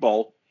about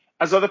football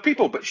as other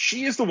people. But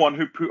she is the one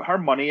who put her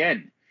money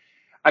in.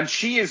 And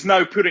she is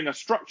now putting a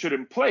structure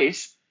in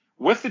place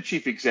with the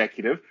chief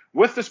executive,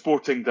 with the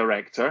sporting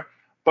director.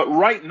 But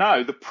right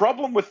now, the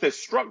problem with this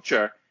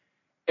structure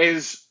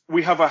is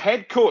we have a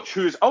head coach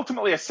who is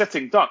ultimately a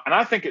sitting duck. And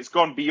I think it's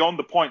gone beyond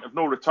the point of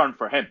no return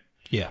for him.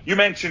 Yeah. You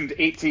mentioned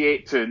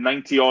 88 to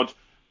 90 odd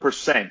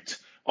 %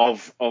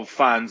 of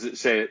fans that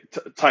say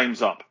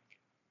time's up.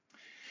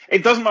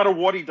 It doesn't matter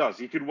what he does.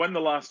 He could win the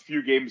last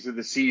few games of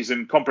the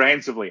season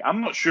comprehensively.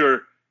 I'm not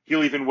sure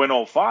he'll even win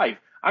all 5.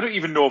 I don't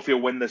even know if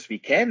he'll win this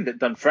weekend at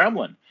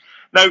Dunfermline.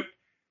 Now,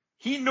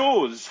 he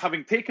knows,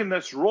 having taken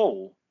this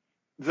role,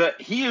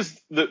 that he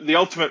is the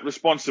ultimate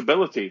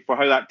responsibility for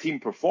how that team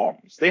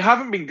performs. They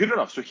haven't been good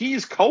enough, so he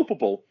is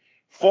culpable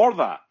for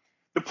that.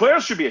 The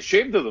players should be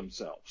ashamed of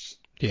themselves.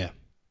 Yeah.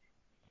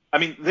 I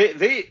mean,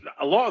 they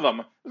a lot of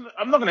them,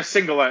 I'm not going to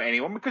single out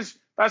anyone because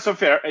that's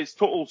unfair. It's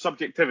total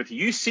subjectivity.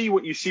 You see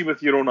what you see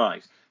with your own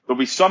eyes. There'll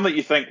be some that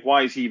you think,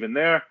 why is he even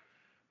there?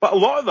 But a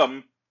lot of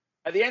them,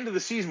 at the end of the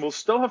season, will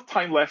still have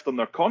time left on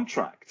their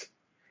contract.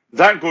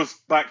 That goes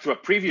back to a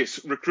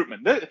previous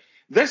recruitment.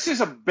 This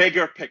is a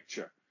bigger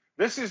picture.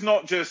 This is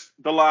not just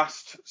the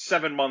last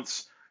 7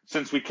 months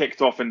since we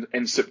kicked off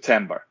in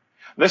September.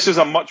 This is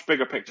a much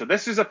bigger picture.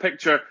 This is a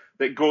picture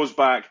that goes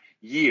back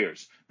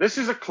years. This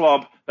is a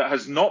club that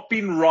has not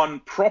been run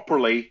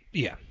properly.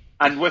 Yeah.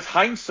 And with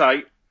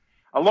hindsight,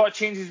 a lot of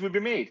changes would be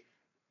made.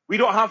 We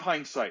don't have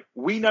hindsight.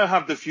 We now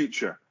have the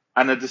future.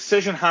 And a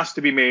decision has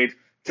to be made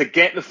to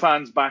get the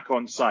fans back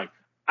on side.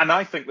 And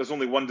I think there's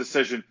only one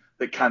decision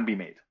that can be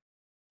made.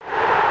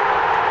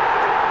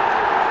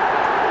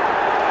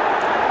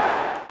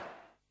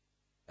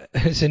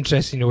 It's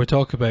interesting, we're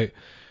talking about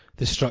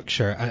the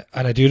structure,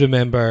 and I do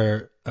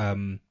remember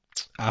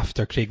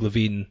after Craig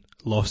Levein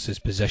lost his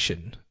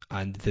position,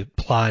 and the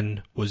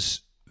plan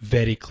was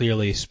very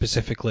clearly,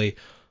 specifically,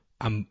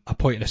 I'm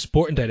appointing a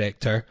sporting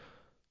director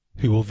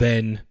who will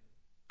then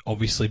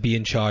obviously be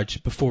in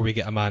charge before we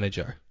get a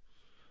manager.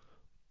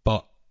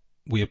 But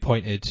we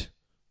appointed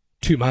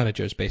 2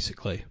 managers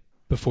basically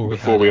before we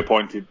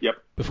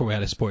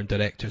had a sporting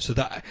director. So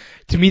that,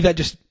 to me, that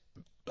just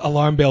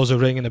alarm bells are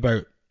ringing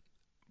about.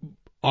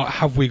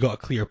 Have we got a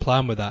clear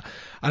plan with that?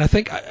 And I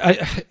think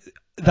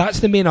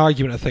that's the main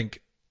argument, I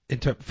think,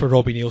 for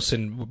Robbie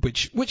Nielsen,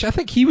 which I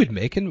think he would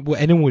make, and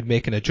what anyone would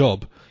make in a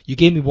job. You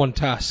gave me one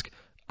task,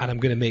 and I'm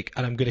going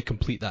to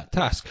complete that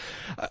task.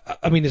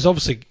 I mean, there's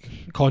obviously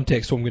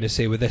context to what I'm going to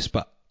say with this,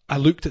 but I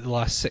looked at the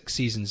last 6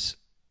 seasons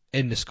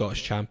in the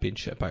Scottish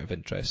Championship out of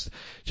interest,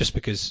 just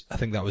because I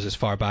think that was as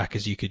far back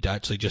as you could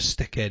actually just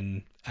stick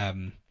in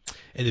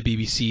the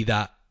BBC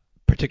that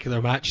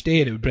particular match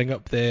day, and it would bring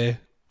up the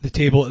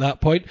table at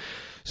that point.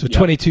 So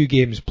 22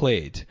 games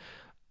played,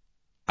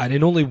 and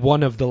in only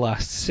one of the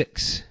last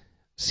 6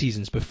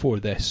 seasons before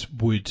this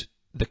would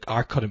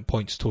our current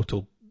points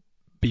total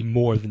be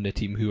more than the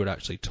team who were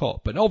actually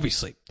top. But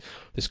obviously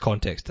there's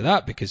context to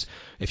that, because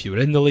if you were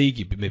in the league,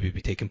 you'd maybe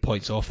be taking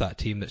points off that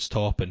team that's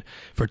top, and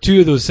for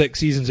 2 of those 6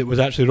 seasons it was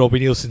actually Robbie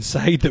Nielsen's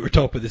side that were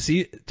top of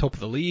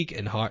the league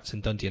in Hearts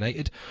and Dundee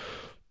United.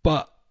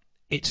 But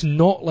it's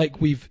not like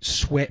we've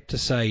swept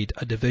aside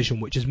a division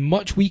which is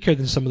much weaker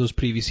than some of those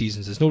previous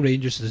seasons. There's no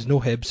Rangers, there's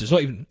no Hibs, there's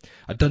not even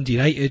a Dundee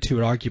United, who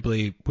are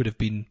arguably would have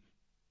been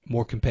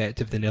more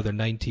competitive than the other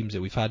 9 teams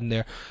that we've had in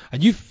there.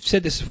 And you've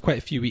said this for quite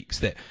a few weeks,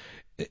 that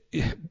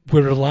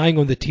we're relying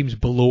on the teams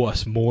below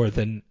us more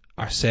than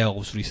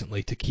ourselves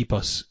recently to keep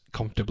us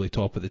comfortably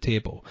top of the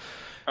table.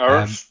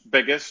 Our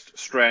biggest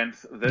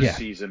strength this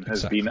season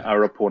has been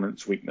our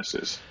opponent's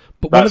weaknesses.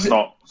 But that's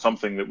not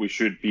something that we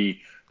should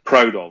be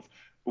proud of.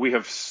 We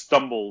have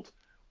stumbled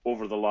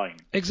over the line.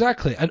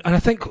 Exactly. And I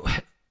think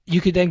you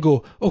could then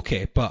go,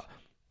 okay, but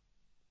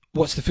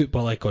what's the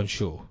football like on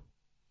show?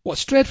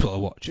 What's dreadful to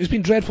watch? It's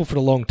been dreadful for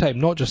a long time,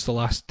 not just the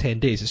last 10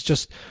 days. It's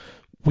just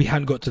we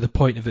hadn't got to the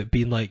point of it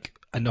being like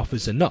enough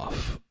is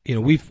enough. You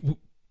know,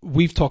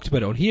 we've talked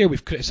about it on here,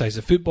 we've criticised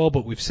the football,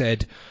 but we've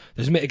said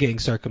there's mitigating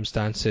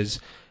circumstances,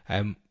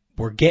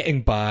 we're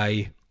getting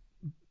by,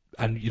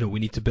 and you know, we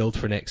need to build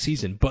for next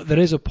season. But there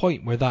is a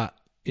point where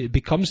it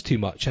becomes too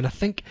much, and I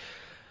think,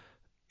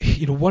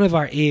 you know, one of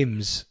our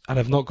aims, and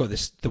I've not got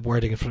the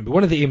wording in front of me,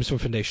 one of the aims from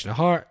Foundation of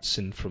Hearts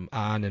and from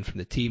Anne and from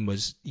the team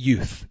was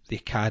youth, the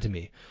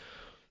academy.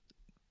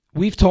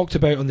 We've talked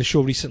about on the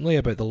show recently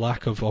about the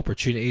lack of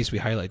opportunities. We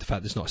highlighted the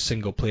fact there's not a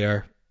single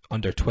player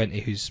under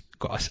 20 who's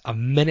got a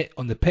minute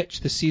on the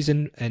pitch this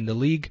season in the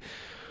league.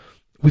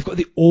 We've got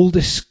the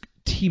oldest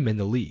team in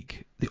the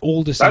league, the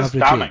oldest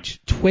average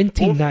age,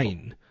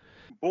 29.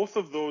 Both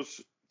of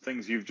those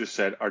things you've just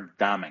said are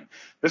damning.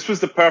 This was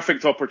the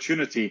perfect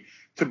opportunity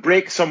to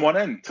break someone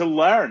in, to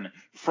learn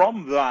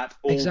from that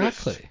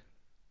oldest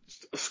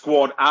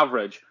squad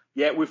average.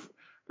 Yet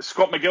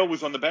Scott McGill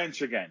was on the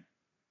bench again.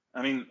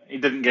 I mean, he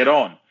didn't get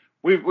on.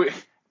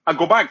 I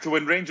go back to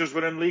when Rangers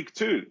were in League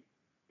Two.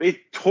 They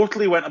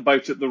totally went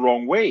about it the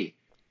wrong way.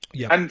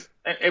 Yeah. And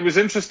it was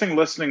interesting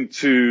listening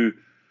to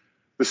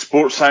the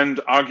Sports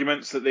Sound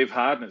arguments that they've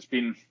had, and it's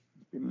been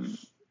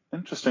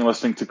interesting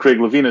listening to Craig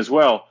Levein as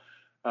well.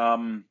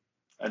 And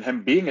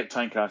him being at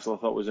Tynecastle,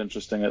 I thought was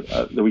interesting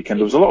at the weekend.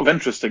 There was a lot of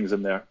interestings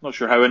in there. Not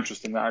sure how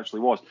interesting that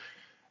actually was.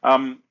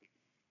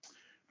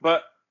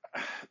 But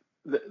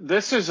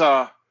this is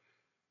a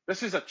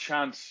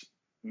chance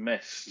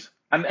missed.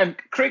 And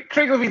Craig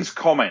Levein's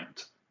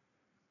comment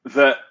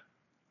that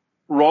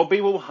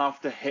Robbie will have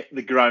to hit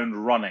the ground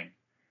running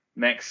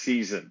next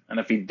season, and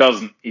if he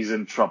doesn't, he's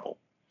in trouble.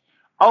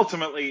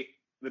 Ultimately,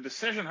 the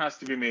decision has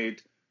to be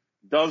made.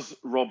 Does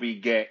Robbie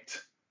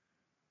get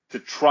to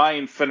try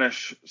and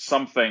finish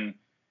something?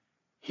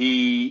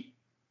 He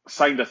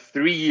signed a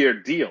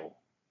 3-year deal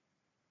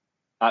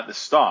at the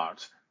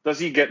start. Does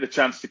he get the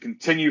chance to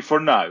continue for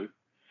now?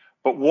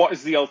 But what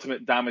is the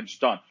ultimate damage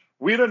done?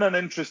 We're in an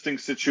interesting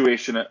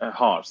situation at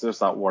Hearts. There's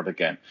that word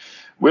again.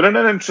 We're in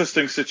an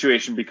interesting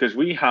situation because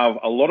we have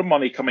a lot of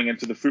money coming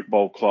into the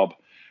football club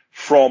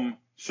from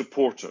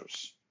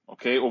supporters,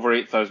 okay, over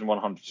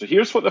 8,100. So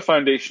here's what the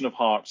Foundation of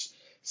Hearts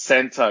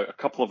sent out a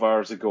couple of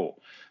hours ago.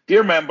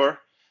 Dear member,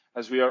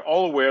 as we are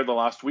all aware, the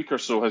last week or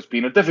so has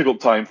been a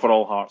difficult time for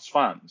all Hearts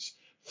fans.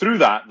 Through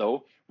that,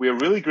 though, we are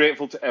really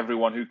grateful to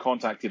everyone who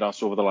contacted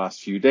us over the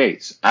last few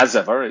days. As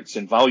ever, it's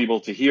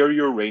invaluable to hear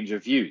your range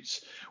of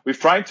views. We've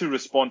tried to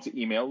respond to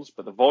emails,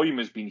 but the volume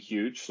has been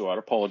huge, so our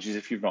apologies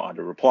if you've not had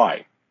a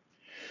reply.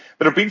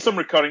 There have been some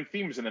recurring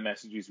themes in the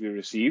messages we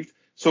received,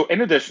 so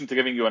in addition to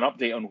giving you an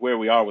update on where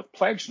we are with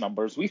pledge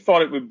numbers, we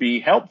thought it would be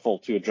helpful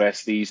to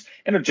address these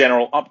in a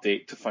general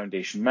update to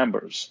Foundation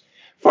members.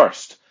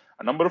 First,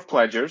 a number of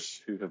pledgers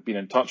who have been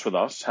in touch with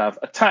us have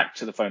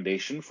attacked the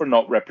Foundation for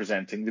not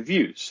representing the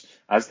views,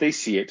 as they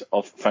see it,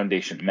 of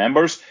Foundation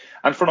members,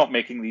 and for not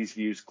making these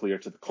views clear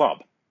to the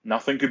club.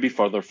 Nothing could be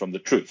further from the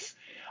truth.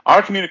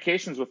 Our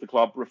communications with the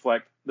club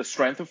reflect the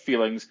strength of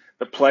feelings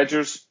that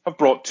pledgers have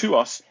brought to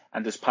us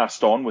and is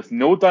passed on with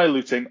no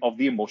diluting of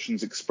the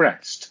emotions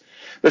expressed.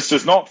 This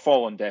does not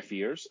fall on deaf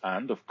ears,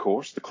 and, of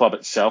course, the club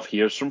itself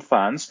hears from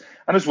fans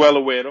and is well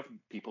aware of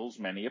people's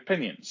many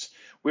opinions.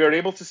 We are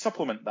able to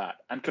supplement that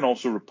and can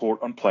also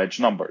report on pledge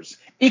numbers.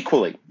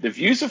 Equally, the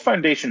views of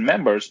Foundation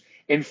members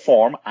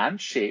inform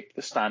and shape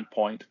the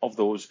standpoint of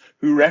those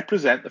who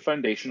represent the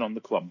Foundation on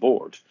the club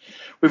board.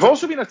 We've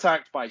also been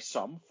attacked by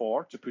some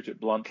for, to put it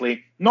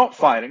bluntly, not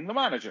firing the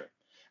manager.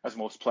 As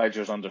most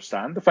pledgers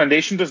understand, the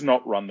Foundation does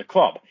not run the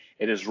club.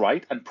 It is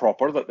right and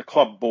proper that the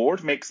club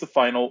board makes the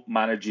final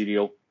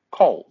managerial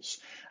calls.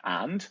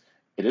 And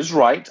it is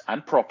right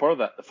and proper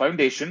that the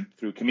Foundation,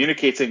 through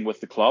communicating with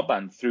the club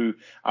and through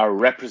our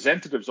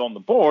representatives on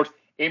the board,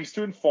 aims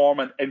to inform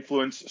and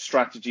influence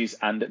strategies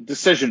and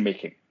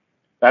decision-making.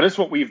 That is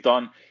what we've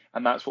done,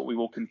 and that's what we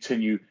will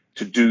continue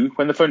to do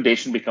when the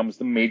Foundation becomes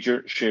the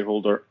major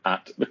shareholder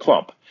at the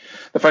club.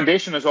 The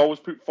Foundation has always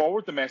put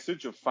forward the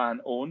message of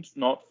fan-owned,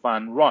 not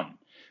fan-run.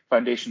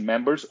 Foundation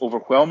members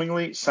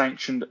overwhelmingly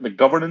sanctioned the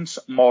governance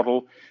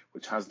model,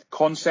 which has the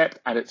concept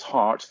at its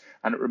heart,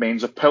 and it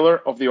remains a pillar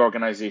of the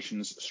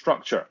organisation's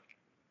structure.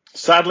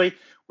 Sadly,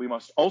 we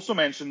must also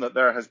mention that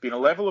there has been a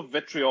level of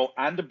vitriol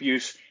and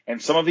abuse in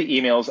some of the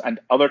emails and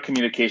other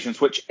communications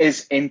which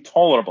is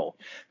intolerable.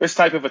 This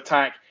type of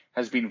attack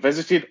has been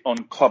visited on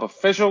club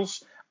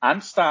officials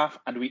and staff,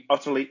 and we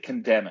utterly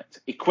condemn it.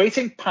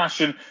 Equating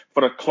passion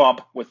for a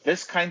club with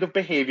this kind of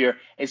behaviour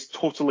is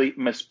totally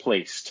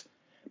misplaced.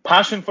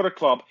 Passion for a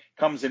club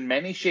comes in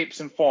many shapes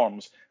and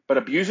forms, but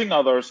abusing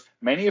others,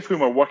 many of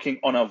whom are working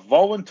on a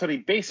voluntary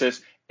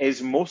basis,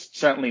 is most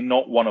certainly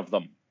not one of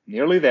them.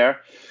 Nearly there.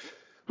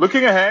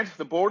 Looking ahead,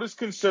 the board is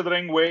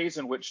considering ways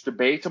in which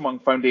debate among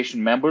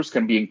Foundation members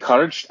can be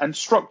encouraged and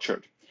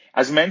structured.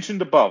 As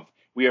mentioned above,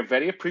 we are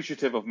very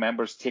appreciative of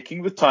members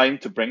taking the time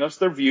to bring us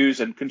their views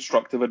and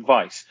constructive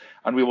advice,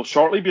 and we will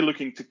shortly be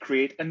looking to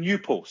create a new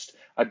post,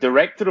 a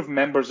Director of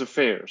Members'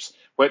 Affairs,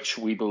 which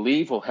we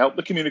believe will help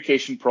the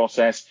communication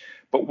process,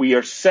 but we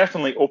are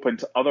certainly open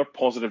to other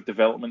positive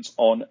developments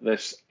on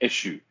this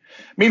issue.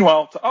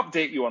 Meanwhile, to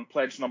update you on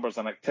pledge numbers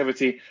and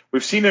activity,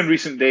 we've seen in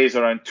recent days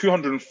around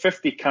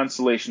 250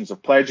 cancellations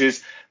of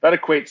pledges. That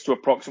equates to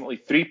approximately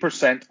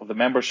 3% of the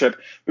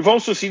membership. We've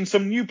also seen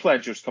some new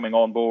pledgers coming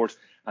on board,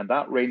 and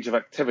that range of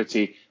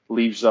activity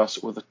leaves us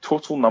with a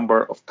total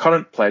number of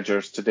current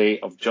pledgers today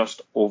of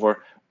just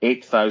over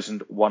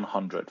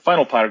 8,100.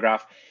 Final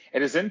paragraph.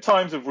 It is in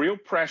times of real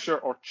pressure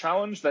or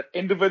challenge that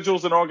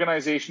individuals and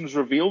organisations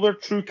reveal their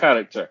true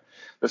character.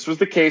 This was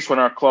the case when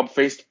our club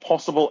faced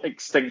possible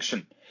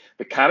extinction.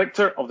 The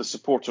character of the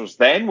supporters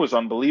then was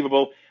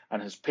unbelievable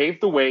and has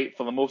paved the way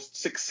for the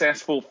most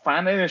successful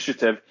fan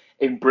initiative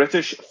in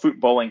British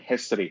footballing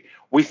history.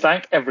 We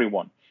thank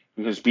everyone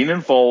who has been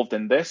involved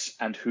in this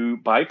and who,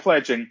 by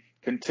pledging,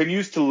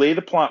 continues to lay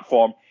the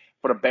platform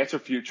for a better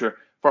future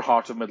for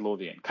Heart of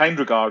Midlothian. Kind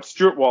regards,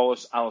 Stuart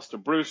Wallace, Alistair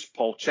Bruce,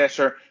 Paul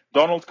Cheshire,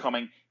 Donald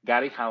Cumming,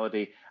 Gary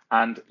Halliday,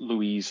 and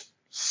Louise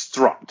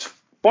Strutt.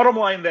 Bottom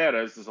line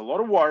there is, there's a lot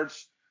of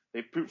words.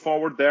 They've put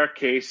forward their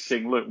case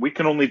saying, look, we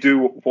can only do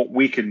what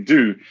we can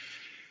do.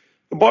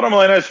 The bottom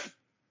line is,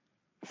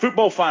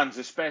 football fans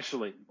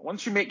especially,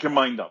 once you make your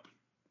mind up,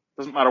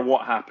 doesn't matter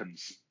what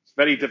happens. It's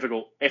very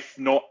difficult, if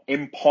not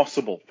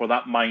impossible, for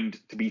that mind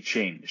to be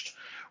changed.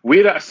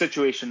 We're at a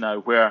situation now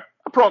where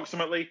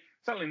approximately,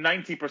 certainly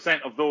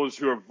 90% of those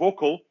who are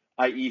vocal,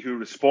 i.e. who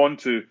respond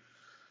to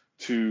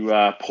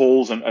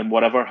polls and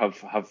whatever,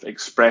 have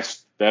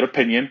expressed their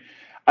opinion.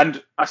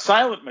 And a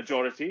silent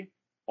majority,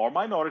 or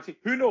minority,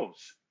 who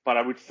knows? But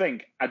I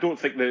don't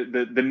think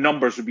the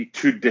numbers would be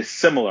too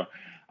dissimilar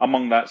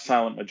among that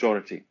silent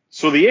majority.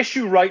 So the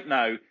issue right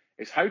now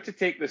is how to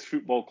take this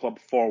football club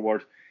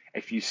forward.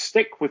 If you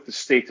stick with the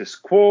status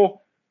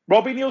quo,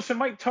 Robbie Neilson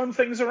might turn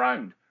things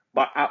around.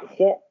 But at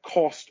what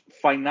cost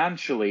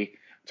financially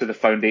to the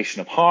Foundation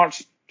of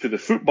Hearts, to the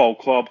football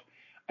club?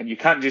 And you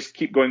can't just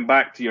keep going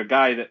back to your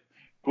guy that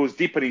goes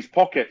deep in his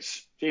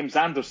pockets, James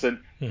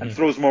Anderson, and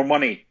throws more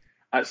money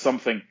at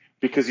something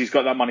because he's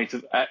got that money.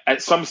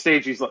 At some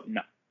stage, he's like,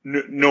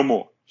 no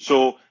more.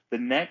 So the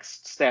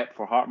next step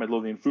for Heart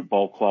Midlothian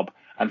Football Club,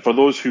 and for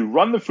those who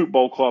run the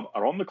football club,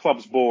 are on the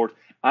club's board,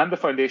 and the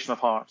Foundation of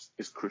Hearts,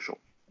 is crucial.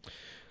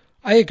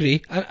 I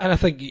agree. And I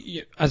think,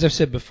 as I've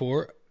said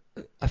before,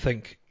 I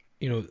think,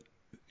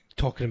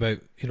 talking about,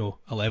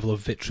 a level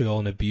of vitriol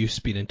and abuse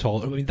being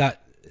intolerant, I mean,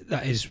 that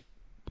is,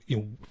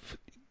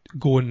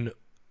 going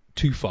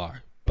too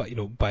far, but,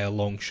 by a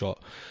long shot.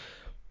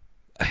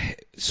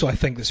 So I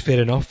think that's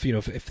fair enough,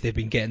 if they've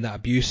been getting that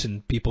abuse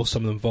and people,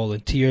 some of them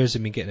volunteers,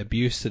 have been getting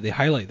abuse, that they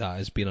highlight that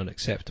as being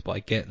unacceptable. I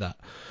get that.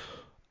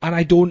 And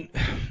I don't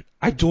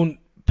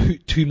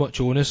put too much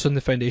onus on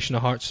the Foundation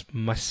of Hearts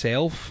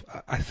myself.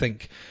 I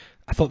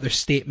thought their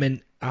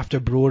statement after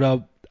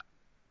Brora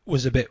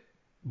was a bit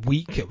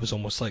weak. It was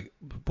almost like,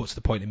 what's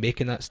the point in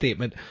making that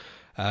statement?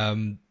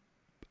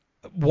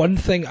 One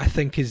thing I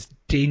think is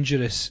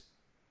dangerous,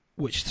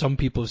 which some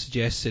people have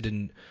suggested,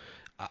 and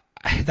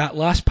that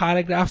last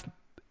paragraph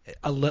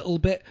a little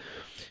bit,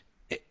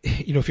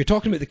 if you're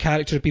talking about the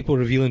character of people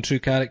revealing true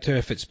character,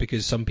 if it's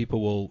because some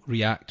people will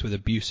react with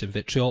abuse and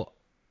vitriol,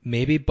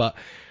 maybe, but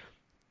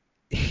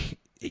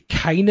it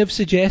kind of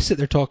suggests that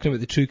they're talking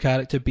about the true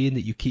character being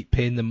that you keep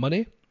paying them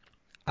money.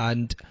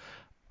 And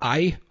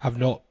I have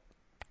not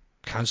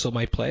cancelled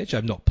my pledge.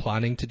 I'm not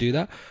planning to do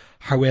that.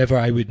 However,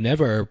 I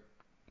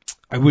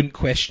wouldn't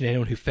question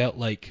anyone who felt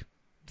like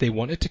they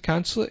wanted to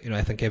cancel it.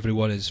 I think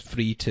everyone is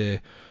free to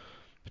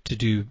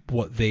do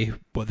what they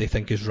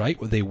think is right,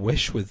 what they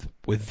wish with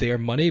their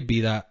money,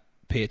 be that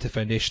pay it to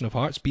Foundation of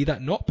Hearts, be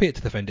that not pay it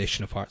to the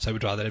Foundation of Hearts. I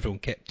would rather everyone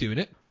kept doing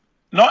it.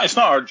 No, it's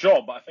not our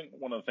job, but I think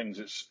one of the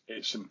things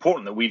it's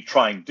important that we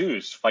try and do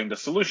is find a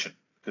solution,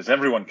 because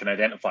everyone can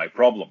identify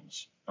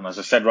problems. And as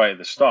I said right at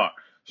the start,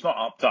 it's not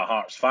up to a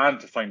Hearts fan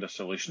to find a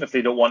solution. If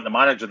they don't want the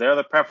manager there,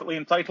 they're perfectly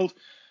entitled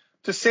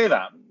to say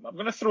that. I'm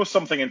going to throw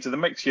something into the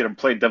mix here and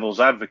play devil's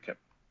advocate.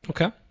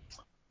 Okay.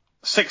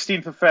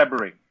 16th of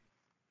February,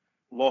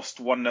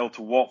 lost 1-0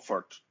 to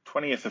Watford.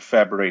 20th of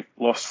February,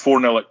 lost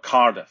 4-0 at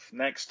Cardiff.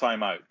 Next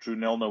time out, drew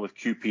 0-0 with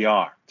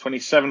QPR.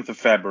 27th of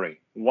February,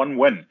 one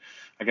win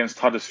against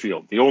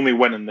Huddersfield, the only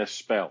win in this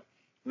spell.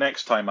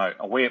 Next time out,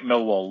 away at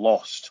Millwall,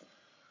 lost.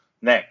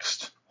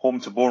 Next,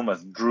 home to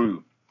Bournemouth,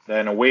 drew.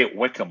 Then away at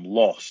Wickham,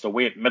 lost.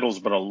 Away at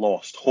Middlesbrough,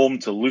 lost. Home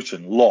to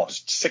Luton,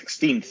 lost.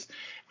 16th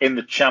in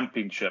the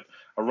Championship.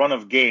 A run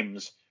of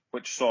games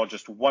which saw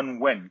just one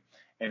win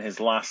in his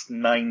last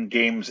 9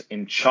 games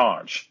in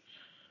charge.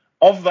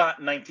 Of that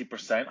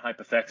 90%,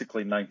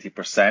 hypothetically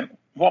 90%,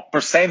 what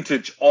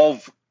percentage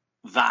of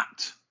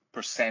that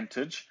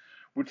percentage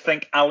would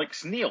think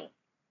Alex Neil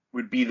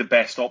would be the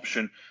best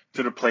option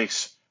to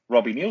replace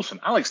Robbie Neilson?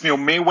 Alex Neil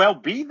may well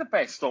be the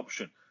best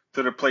option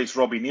to replace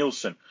Robbie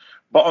Neilson.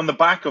 But on the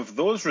back of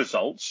those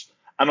results,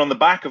 and on the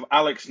back of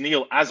Alex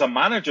Neil as a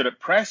manager at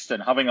Preston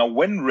having a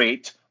win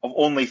rate of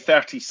only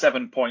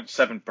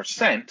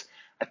 37.7%,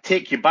 I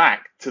take you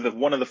back to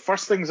one of the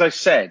first things I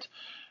said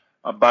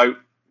about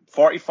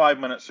 45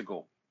 minutes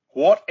ago.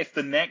 What if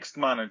the next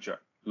manager,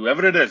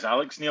 whoever it is,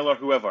 Alex Neil or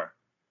whoever,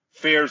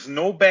 fares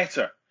no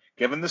better,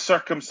 given the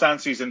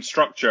circumstances and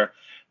structure,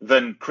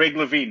 than Craig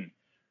Levein,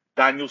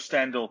 Daniel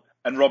Stendel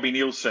and Robbie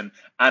Neilson,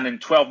 and in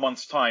 12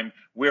 months' time,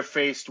 we're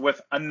faced with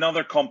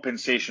another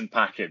compensation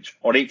package,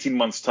 or 18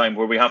 months' time,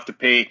 where we have to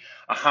pay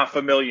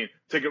 $500,000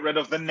 to get rid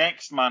of the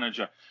next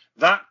manager?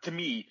 That, to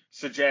me,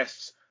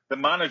 suggests the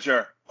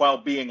manager, while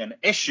being an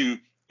issue,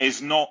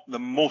 is not the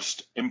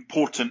most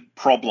important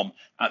problem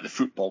at the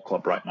football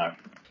club right now.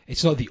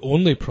 It's not the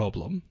only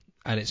problem,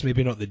 and it's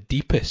maybe not the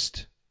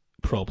deepest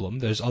problem.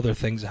 There's other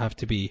things that have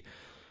to be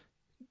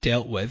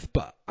dealt with,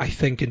 but I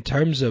think in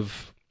terms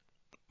of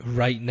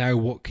right now,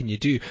 what can you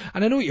do?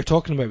 And I know what you're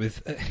talking about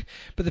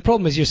but the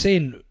problem is you're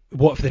saying,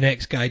 what if the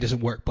next guy doesn't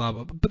work, blah,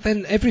 blah, blah. But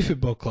then every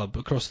football club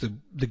across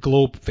the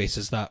globe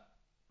faces that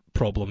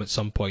problem at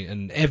some point,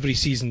 and every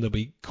season there'll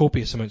be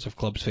copious amounts of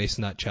clubs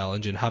facing that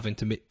challenge and having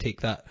to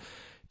take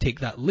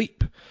that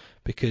leap,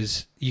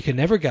 because you can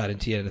never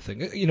guarantee anything.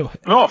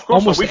 No, of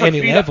course almost not. at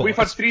any level. We've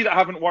had 3 that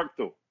haven't worked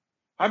though.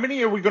 How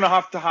many are we going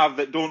to have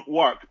that don't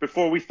work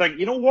before we think,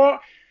 you know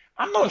what?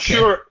 I'm not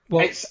sure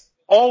it's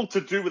all to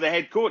do with the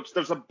head coach.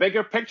 There's a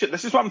bigger picture.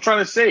 This is what I'm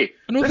trying to say.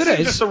 This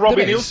is just a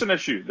Robbie Neilson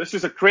issue. This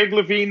is a Craig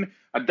Levein,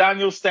 a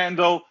Daniel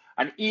Stendel,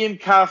 an Ian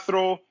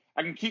Cathro.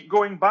 I can keep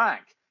going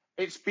back.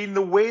 It's been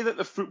the way that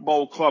the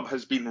football club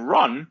has been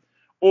run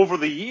over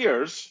the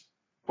years,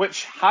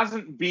 which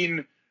hasn't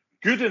been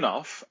good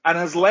enough and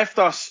has left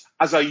us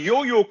as a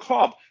yo-yo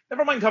club.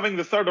 Never mind having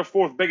the 3rd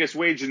or 4th biggest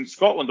wage in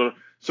Scotland, or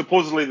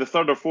supposedly the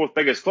 3rd or 4th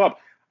biggest club.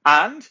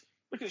 And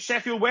look at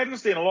Sheffield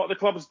Wednesday and a lot of the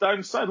clubs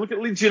down south. Look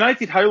at Leeds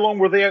United. How long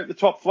were they out the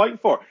top flight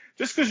for?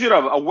 Just because you're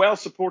a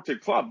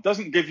well-supported club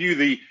doesn't give you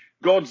the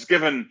God's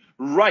given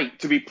right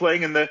to be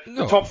playing in the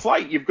top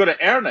flight. You've got to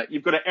earn it.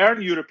 You've got to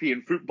earn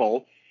European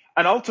football.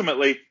 And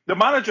ultimately, the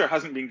manager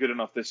hasn't been good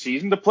enough this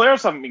season. The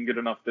players haven't been good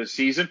enough this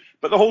season.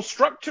 But the whole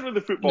structure of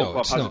the football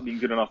club hasn't been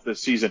good enough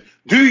this season.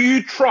 Do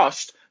you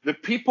trust the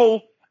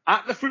people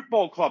at the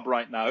football club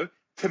right now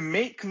to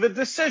make the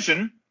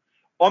decision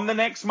on the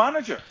next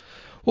manager?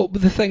 Well,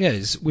 but the thing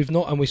is, we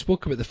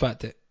spoke about the fact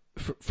that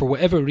for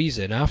whatever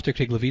reason, after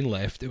Craig Levein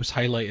left, it was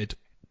highlighted,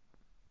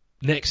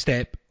 next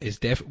step is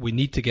we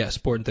need to get a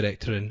sporting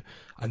director in,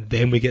 and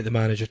then we get the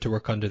manager to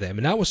work under them.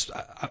 And that was,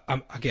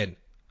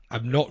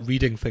 I'm not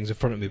reading things in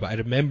front of me, but I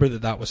remember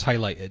that was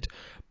highlighted.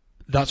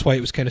 That's why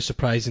it was kind of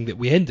surprising that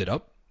we ended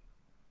up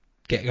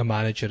getting a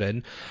manager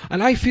in.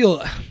 And I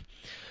feel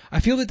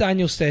the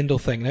Daniel Stendel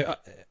thing, now,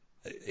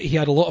 he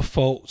had a lot of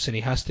faults and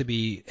he has to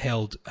be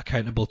held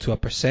accountable to a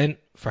percent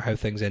for how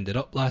things ended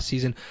up last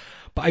season.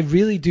 But I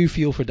really do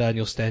feel for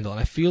Daniel Stendel,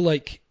 and I feel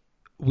like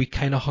we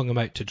kind of hung him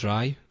out to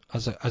dry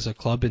as a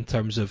club, in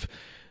terms of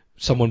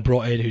someone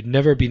brought in who'd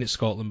never been at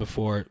Scotland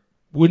before,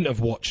 wouldn't have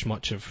watched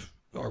much of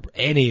or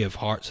any of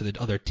Hearts or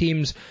the other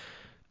teams.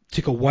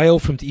 Took a while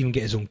for him to even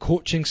get his own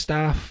coaching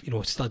staff.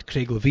 Still had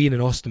Craig Levein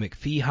and Austin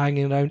McPhee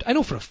hanging around. I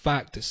know for a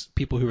fact that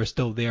people who were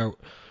still there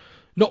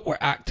were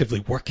actively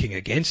working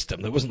against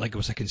him. It wasn't like it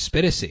was a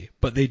conspiracy,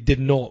 but they did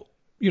not,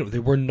 they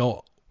were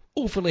not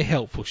overly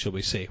helpful, shall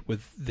we say,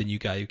 with the new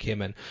guy who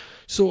came in.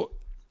 So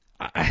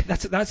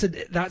that's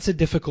a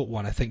difficult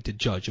one, I think, to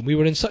judge. And we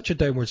were in such a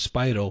downward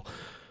spiral.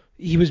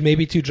 He was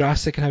maybe too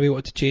drastic in how he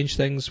wanted to change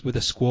things with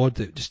a squad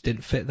that just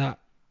didn't fit that.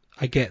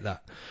 I get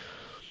that.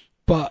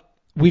 But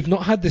we've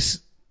not had a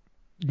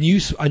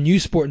new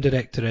sporting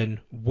director in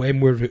when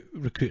we're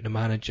recruiting a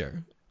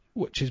manager,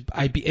 which is,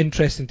 I'd be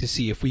interesting to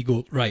see if we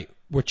go, right,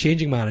 we're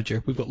changing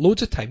manager, we've got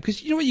loads of time.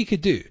 Because you know what you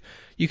could do?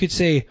 You could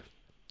say,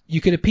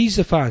 you could appease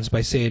the fans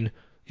by saying,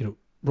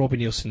 Robbie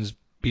Neilson's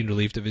been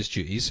relieved of his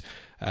duties.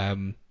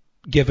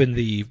 Given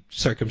the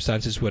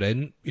circumstances we're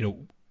in,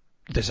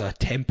 there's a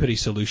temporary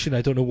solution.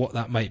 I don't know what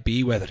that might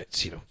be, whether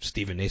it's,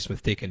 Stephen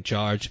Naismith taking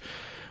charge,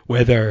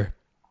 whether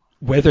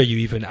you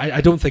even,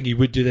 I don't think he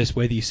would do this,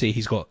 whether you say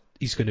he's going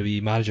to be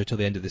manager till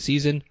the end of the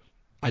season.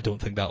 I don't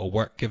think that'll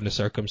work given the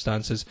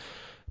circumstances.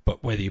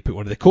 But whether you put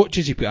one of the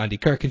coaches, you put Andy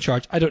Kirk in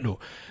charge, I don't know.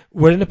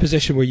 We're in a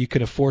position where you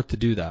can afford to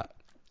do that.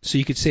 So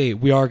you could say,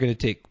 we are going to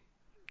take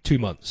 2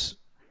 months,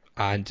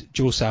 and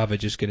Joe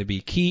Savage is going to be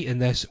key in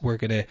this. We're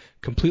going to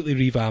completely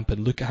revamp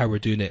and look at how we're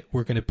doing it.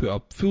 We're going to put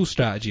a full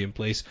strategy in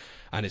place,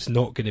 and it's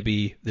not going to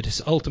be,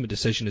 the ultimate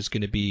decision is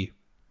going to be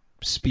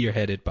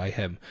spearheaded by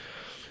him.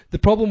 The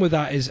problem with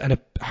that is, and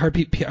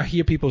I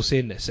hear people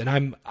saying this,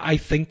 and I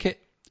think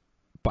it,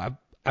 but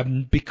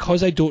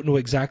because I don't know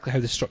exactly how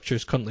the structure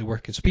is currently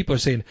working. So people are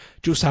saying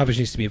Joe Savage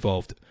needs to be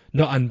involved,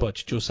 not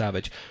unbudged Joe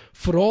Savage.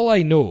 For all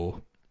I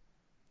know,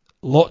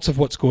 lots of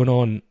what's going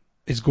on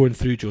is going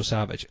through Joe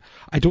Savage.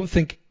 I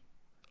think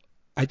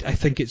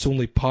it's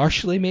only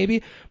partially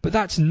maybe, but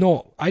that's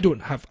not. I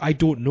don't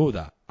know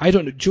that. I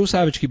don't know. Joe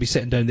Savage could be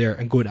sitting down there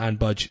and going, Anne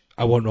Budge,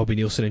 I want Robbie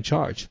Neilson in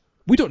charge.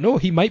 We don't know.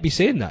 He might be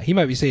saying that. He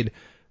might be saying,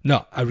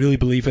 no, I really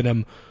believe in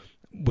him.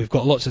 We've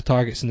got lots of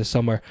targets in the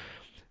summer.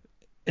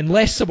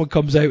 Unless someone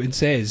comes out and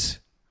says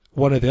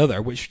one or the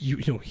other, which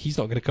he's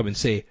not going to come and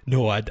say,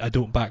 no, I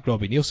don't back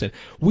Robbie Neilson.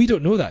 We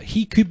don't know that.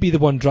 He could be the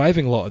one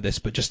driving a lot of this,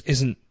 but just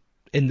isn't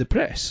in the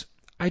press.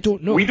 I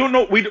don't know. We don't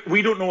know.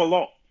 We don't know a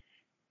lot.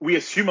 We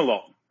assume a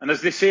lot. And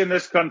as they say in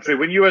this country,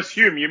 when you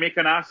assume, you make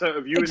an ass out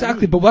of you.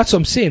 Exactly, but that's what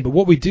I'm saying. But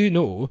what we do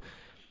know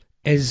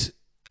is,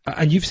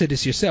 and you've said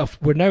this yourself,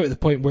 we're now at the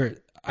point where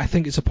I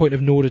think it's a point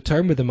of no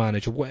return with the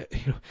manager,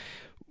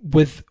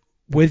 with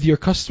your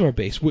customer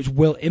base, which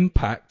will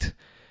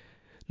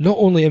not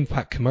only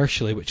impact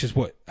commercially, which is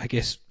what I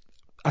guess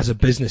as a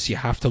business you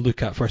have to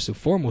look at first and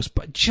foremost,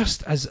 but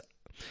just as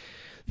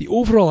the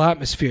overall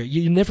atmosphere.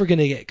 You're never going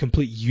to get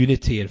complete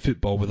unity in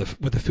football with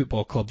a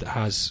football club that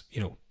has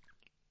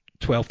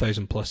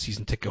 12,000 plus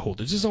season ticket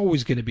holders. There's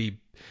always going to be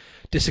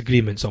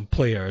disagreements on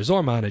players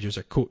or managers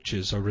or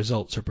coaches or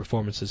results or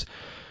performances,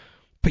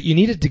 but you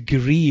need a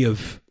degree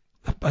of,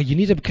 you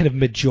need a kind of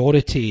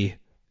majority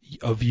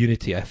of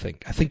unity. I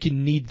think you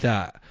need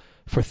that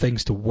for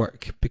things to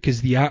work,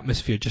 because the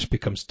atmosphere just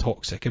becomes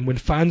toxic. And when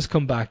fans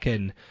come back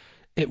in,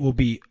 it will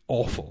be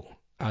awful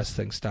as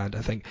things stand,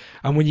 I think.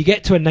 And when you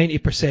get to a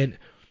 90%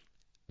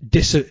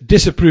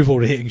 disapproval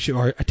rating,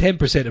 or a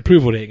 10%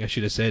 approval rating, I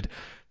should have said,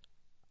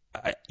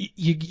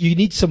 you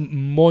need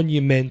some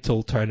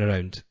monumental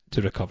turnaround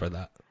to recover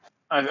that.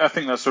 I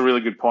think that's a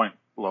really good point,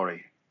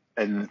 Laurie.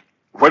 And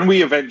when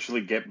we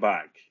eventually get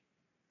back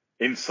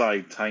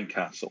inside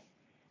Tynecastle,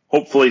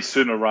 hopefully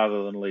sooner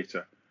rather than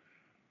later,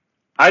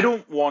 I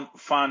don't want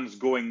fans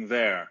going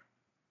there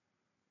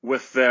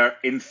with their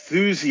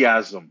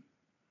enthusiasm,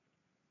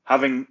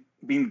 having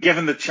been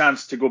given the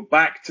chance to go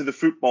back to the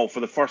football for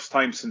the first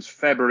time since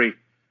February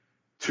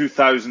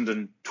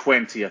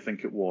 2020, I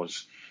think it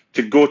was,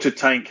 to go to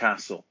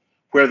Tynecastle,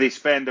 where they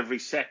spend every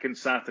second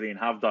Saturday and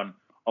have done,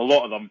 a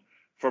lot of them,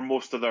 for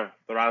most of their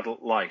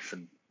adult life,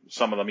 and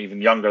some of them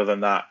even younger than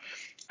that.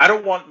 I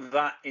don't want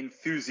that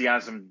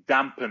enthusiasm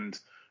dampened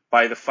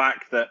by the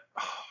fact that,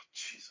 oh,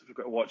 jeez, we've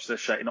got to watch this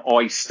shit, and oh,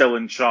 he's still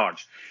in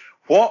charge.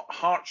 What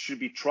Hearts should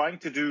be trying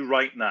to do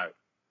right now,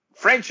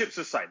 friendships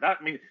aside,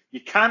 that means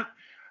you can't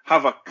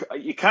have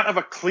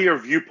a clear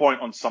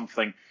viewpoint on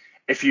something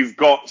if you've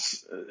got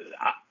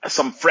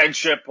some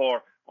friendship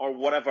or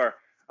whatever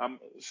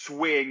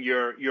swaying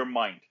your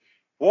mind.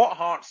 What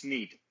Hearts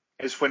need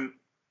is when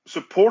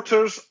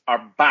supporters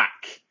are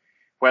back,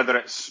 whether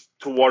it's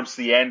towards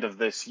the end of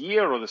this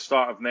year or the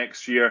start of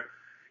next year,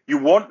 you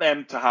want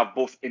them to have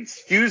both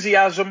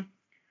enthusiasm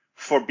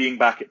for being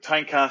back at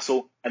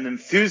Tynecastle and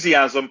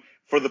enthusiasm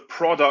for the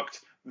product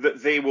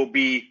that they will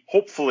be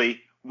hopefully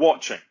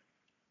watching.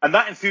 And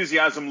that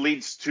enthusiasm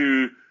leads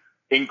to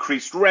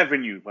increased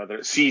revenue, whether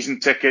it's season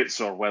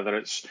tickets or whether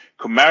it's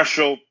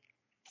commercial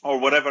or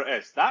whatever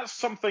it is. That's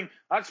something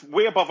that's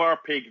way above our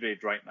pay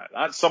grade right now.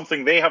 That's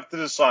something they have to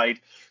decide.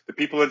 The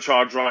people in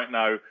charge right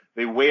now,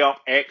 they weigh up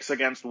X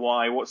against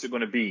Y. What's it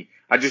going to be?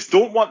 I just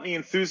don't want the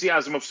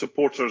enthusiasm of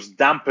supporters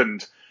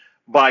dampened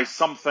by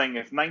something.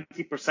 If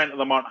 90% of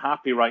them aren't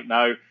happy right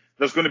now,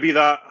 there's going to be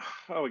that,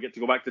 oh, we get to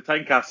go back to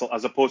Tynecastle,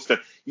 as opposed to,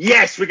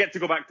 yes, we get to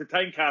go back to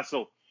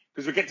Tynecastle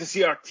because we get to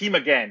see our team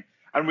again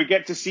and we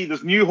get to see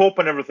there's new hope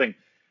and everything,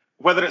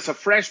 whether it's a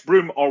fresh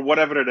broom or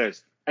whatever it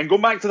is. And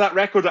going back to that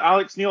record that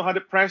Alex Neil had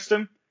at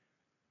Preston,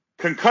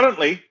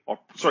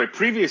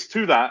 previous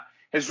to that,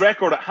 his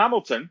record at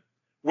Hamilton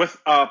with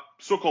a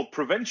so-called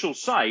provincial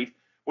side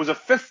was a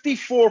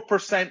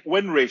 54%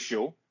 win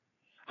ratio,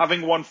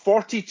 having won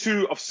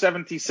 42 of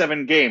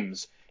 77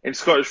 games in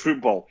Scottish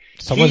football.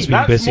 Someone's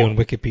been busy on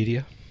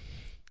Wikipedia.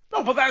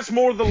 No, but that's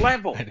more the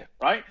level,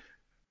 right?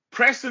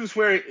 Preston's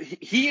where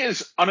he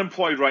is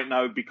unemployed right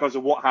now because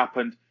of what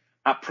happened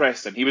at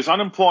Preston. He was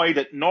unemployed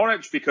at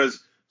Norwich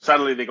because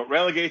sadly they got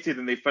relegated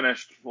and they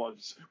finished,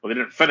 they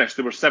didn't finish,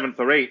 they were 7th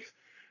or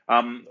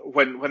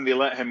 8th when they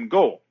let him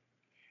go.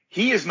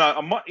 He is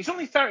now, he's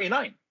only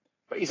 39,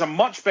 but he's a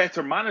much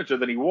better manager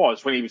than he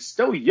was when he was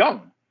still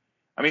young.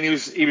 I mean,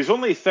 he was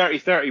only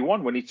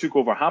 31 when he took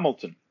over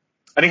Hamilton.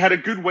 And he had a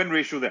good win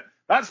ratio there.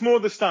 That's more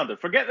the standard.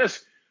 Forget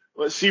this.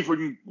 Let's see if we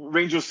can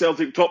Rangers,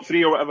 Celtic, top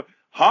 3 or whatever.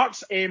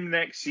 Hearts' aim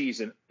next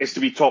season is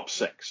to be top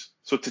 6.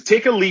 So to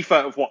take a leaf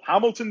out of what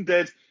Hamilton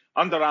did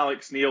under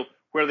Alex Neil,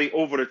 where they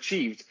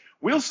overachieved,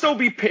 we'll still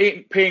be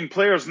paying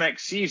players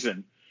next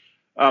season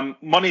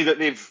money that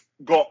they've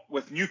got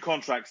with new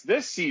contracts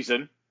this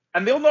season,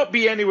 and they'll not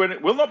be anywhere.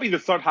 Will not be the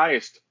 3rd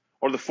highest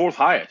or the 4th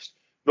highest.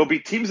 There'll be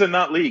teams in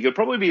that league. There'll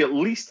probably be at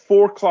least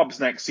 4 clubs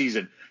next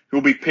season who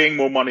will be paying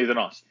more money than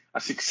us. A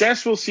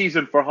successful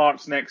season for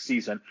Hearts next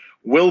season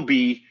will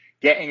be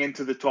getting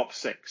into the top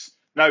 6.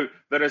 Now,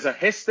 there is a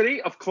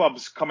history of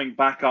clubs coming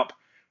back up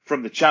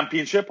from the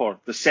Championship or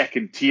the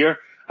 2nd tier,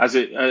 as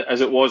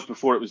it was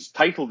before it was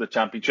titled the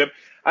Championship,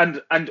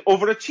 and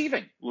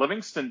overachieving.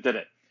 Livingston did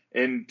it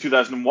in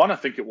 2001, I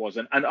think it was,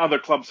 and other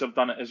clubs have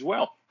done it as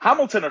well.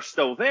 Hamilton are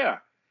still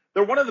there.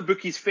 They're one of the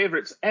bookies'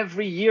 favourites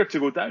every year to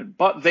go down,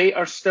 but they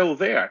are still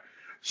there.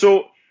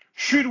 So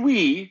should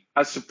we,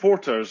 as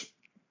supporters,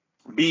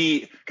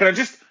 be kind of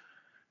just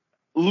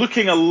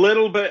looking a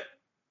little bit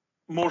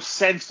more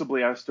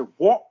sensibly as to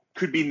what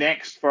could be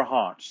next for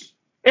Hearts?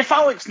 If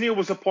Alex Neil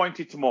was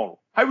appointed tomorrow,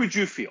 how would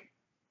you feel?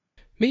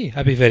 Me,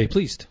 I'd be very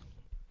pleased.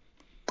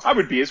 I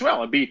would be as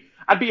well. I'd be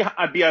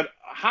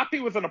happy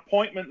with an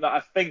appointment that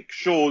I think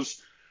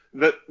shows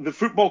that the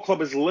football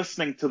club is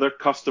listening to their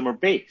customer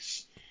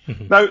base.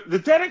 Now, the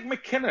Derek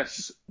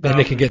McInnes... Then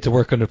they can get to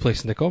work on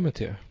replacing the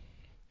commentator.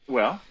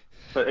 Well,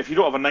 but if you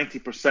don't have a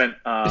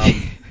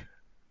 90%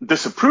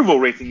 disapproval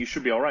rating, you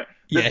should be all right.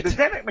 The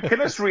Derek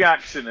McInnes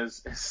reaction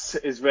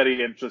is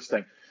very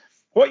interesting.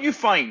 What you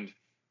find,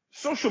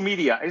 social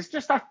media is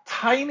just a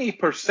tiny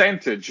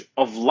percentage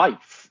of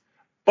life.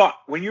 But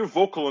when you're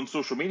vocal on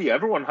social media,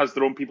 everyone has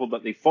their own people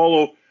that they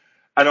follow.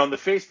 And on the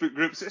Facebook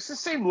groups, it's the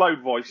same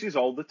loud voices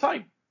all the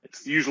time.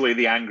 It's usually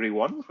the angry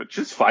ones, which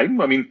is fine.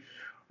 I mean,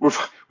 we've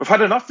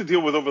had enough to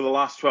deal with over the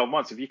last 12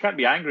 months. If you can't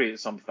be angry at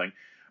something.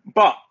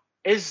 But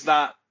is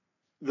that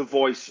the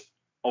voice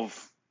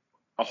of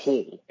a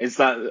whole? Is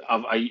that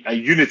a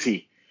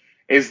unity?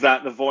 Is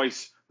that the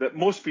voice that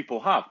most people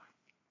have?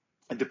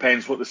 It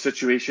depends what the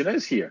situation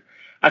is here.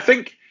 I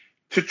think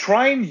to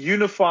try and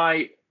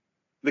unify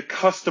the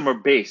customer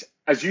base,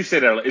 as you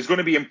said earlier, is going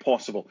to be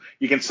impossible.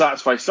 You can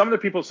satisfy some of the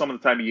people some of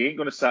the time. You ain't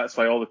going to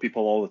satisfy all the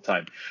people all the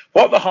time.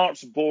 What the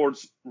Hearts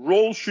board's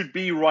role should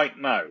be right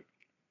now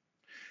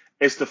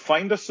is to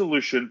find a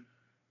solution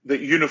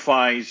that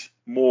unifies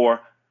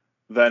more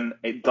than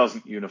it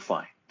doesn't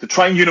unify. To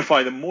try and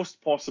unify the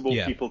most possible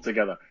people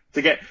together.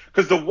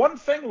 Because the one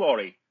thing,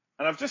 Laurie,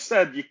 and I've just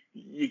said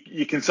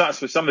you can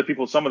satisfy some of the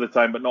people some of the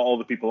time, but not all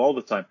the people all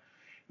the time.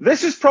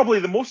 This is probably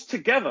the most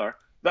together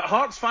that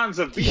Hearts fans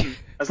have been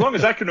as long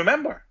as I can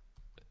remember.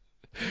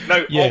 Now,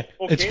 okay.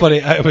 It's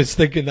funny. I was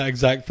thinking that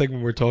exact thing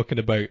when we're talking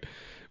about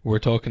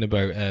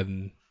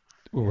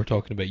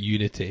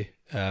unity,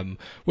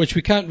 which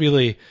we can't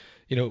really,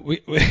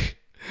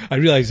 I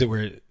realise that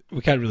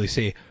we can't really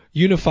say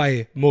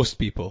unify most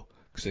people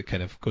because it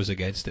kind of goes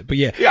against it. But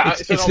it's I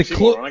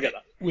get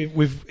that.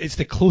 It's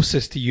the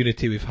closest to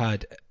unity we've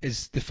had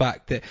is the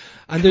fact that,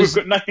 and we've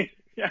got 9.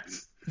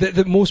 Yes.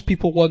 That most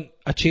people want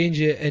a change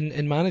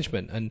in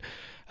management, and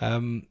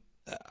I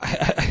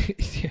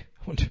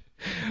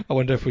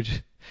wonder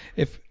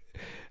if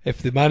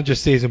the manager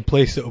stays in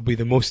place, it'll be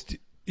the most.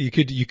 You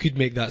could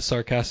make that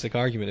sarcastic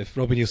argument. If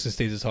Robbie Neilson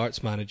stays as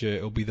Hearts manager,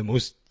 it'll be the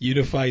most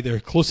unified, or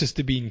closest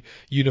to being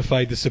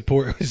unified the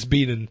support has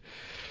been.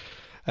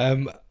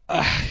 And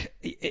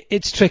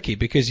it's tricky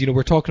because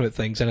we're talking about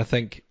things, and I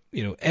think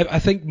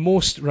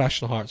most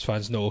rational Hearts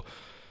fans know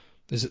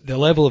is the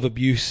level of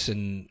abuse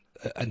and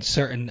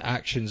certain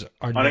actions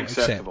are not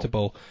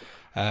acceptable.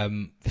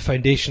 The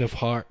foundation of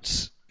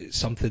Hearts is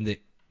something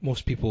that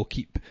most people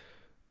keep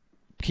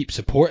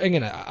supporting,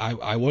 and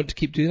I want to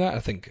keep doing that. I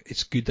think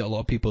it's good that a lot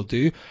of people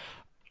do.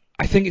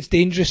 I think it's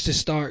dangerous to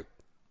start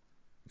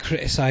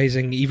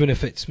criticising, even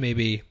if it's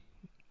maybe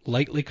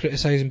lightly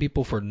criticising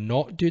people for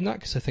not doing that,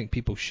 because I think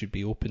people should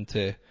be open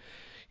to,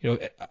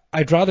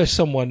 I'd rather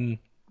someone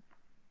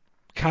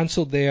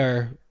cancelled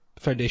their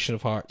Foundation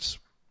of Hearts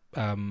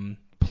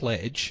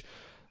pledge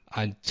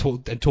and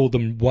told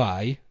them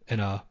why in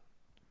a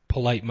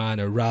polite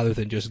manner rather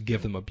than just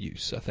give them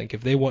abuse. I think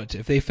if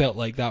they felt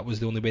like that was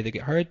the only way they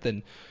get heard,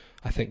 then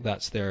I think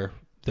that's their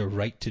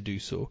right to do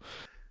so.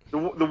 The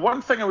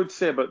one thing I would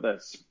say about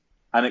this,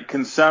 and it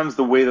concerns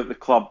the way that the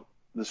club,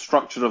 the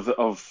structure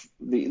of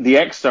the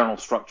external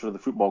structure of the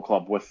football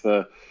club with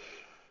the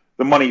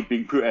money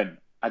being put in,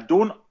 I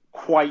don't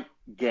quite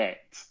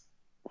get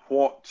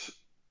what,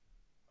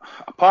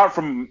 apart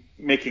from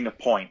making a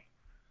point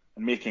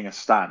and making a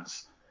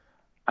stance,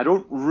 I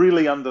don't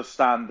really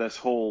understand this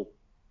whole.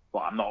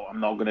 Well, I'm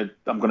going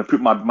to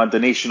put my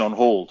donation on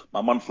hold,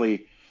 my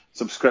monthly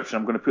subscription.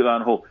 I'm going to put that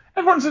on hold.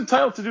 Everyone's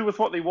entitled to do with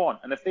what they want,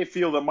 and if they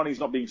feel their money's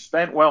not being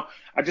spent well,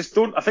 I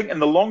think in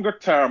the longer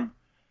term,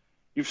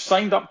 you've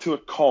signed up to a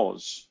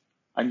cause,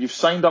 and you've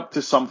signed up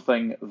to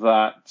something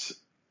that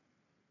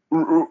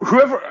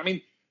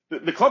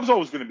the club's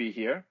always going to be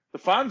here, the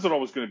fans are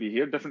always going to be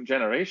here, different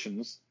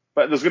generations,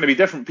 but there's going to be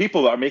different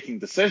people that are making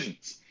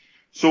decisions.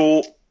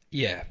 So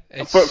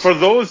for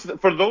those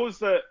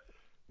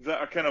that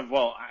are kind of,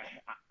 well,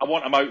 I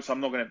want them out, so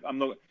I'm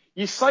not.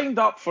 You signed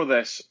up for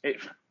this.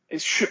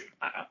 It's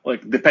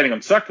like, depending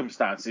on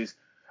circumstances,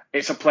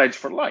 it's a pledge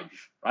for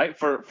life, right?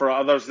 For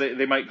others,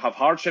 they might have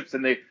hardships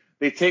and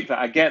they take that.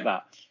 I get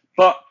that,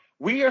 but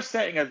we are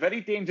setting a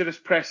very dangerous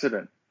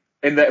precedent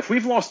in that if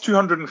we've lost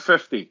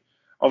 250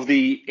 of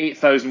the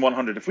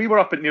 8,100, if we were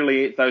up at nearly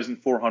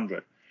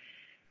 8,400,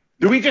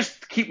 do we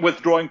just keep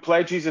withdrawing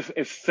pledges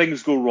if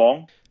things go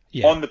wrong?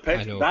 On the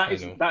pitch,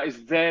 that is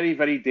very,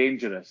 very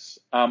dangerous,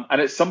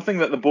 and it's something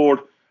that the board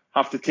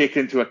have to take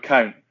into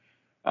account.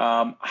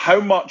 How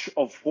much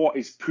of what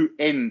is put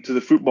into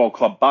the football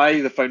club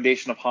by the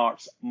Foundation of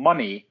Hearts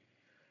money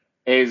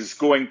is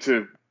going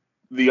to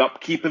the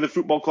upkeep of the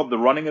football club, the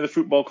running of the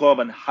football club,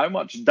 and how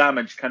much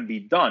damage can be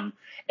done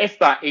if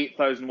that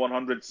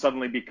 8,100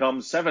 suddenly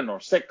becomes 7 or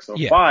 6 or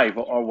 5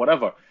 or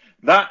whatever.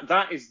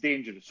 That is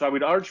dangerous. So I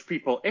would urge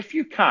people, if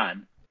you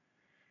can,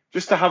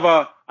 just to have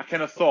a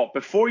kind of thought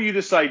before you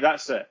decide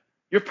that's it.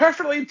 You're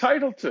perfectly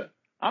entitled to it.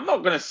 I'm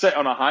not going to sit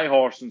on a high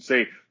horse and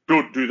say,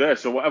 don't do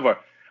this or whatever.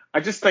 I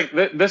just think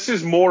that this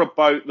is more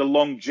about the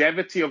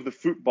longevity of the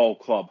football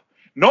club,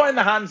 not in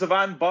the hands of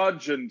Anne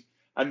Budge and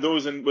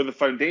those with the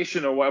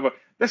foundation or whatever.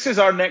 This is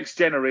our next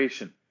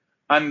generation.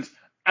 And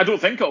I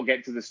don't think it'll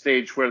get to the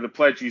stage where the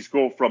pledges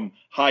go from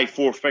high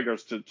 4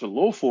 figures to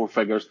low 4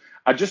 figures.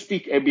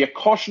 It'd be a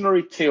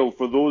cautionary tale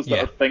for those that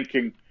are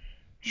thinking,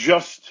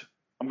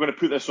 I'm going to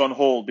put this on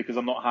hold because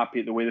I'm not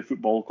happy at the way the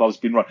football club's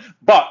been run.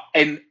 But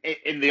in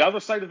the other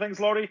side of things,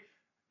 Laurie,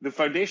 the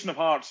Foundation of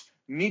Hearts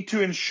need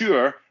to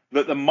ensure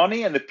that the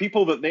money and the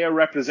people that they are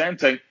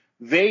representing,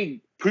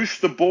 they push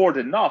the board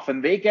enough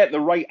and they get the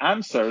right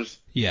answers.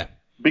 Yeah.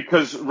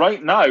 Because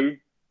right now,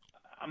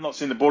 I'm not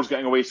saying the board's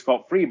getting away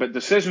scot-free, but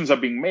decisions are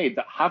being made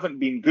that haven't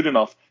been good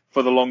enough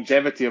for the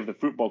longevity of the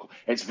football club.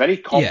 It's very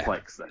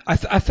complex. Yeah.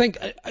 I think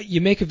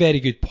you make a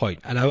very good point,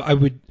 and I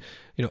would,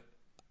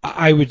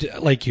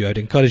 like you, I'd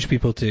encourage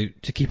people to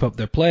keep up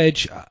their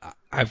pledge.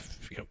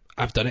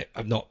 I've done it.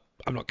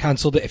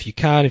 cancelled it. If you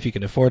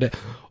can afford it.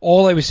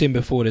 All I was saying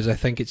before is I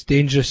think it's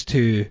dangerous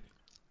to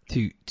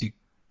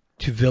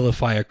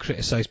vilify or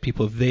criticise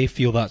people if they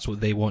feel that's what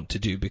they want to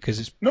do, because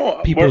it's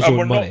people's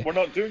own money. We're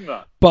not doing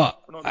that.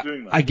 But we're not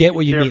doing that. I get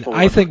what you mean.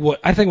 I think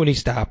what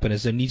needs to happen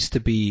is there needs to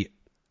be,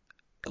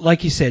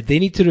 like you said, they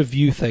need to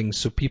review things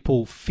so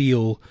people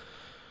feel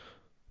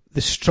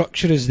the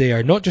structure is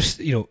there, not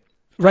just,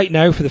 right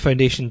now for the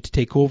foundation to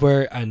take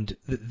over and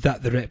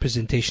that the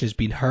representation has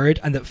been heard,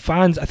 and that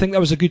fans, I think that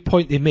was a good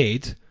point they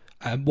made.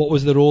 What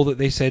was the role that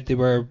they said they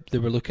were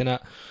looking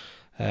at?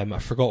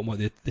 I've forgotten what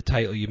the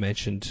title you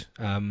mentioned.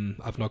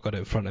 I've not got it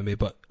in front of me,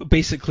 but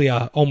basically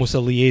almost a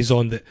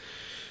liaison that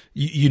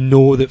you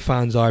know that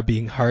fans are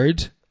being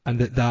heard, and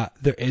that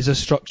there is a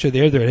structure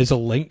there is a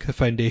link, the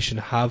foundation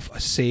have a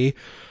say.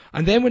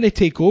 And then when they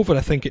take over,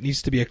 I think it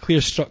needs to be a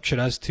clear structure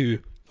as to,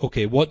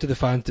 okay, what do the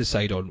fans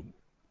decide on?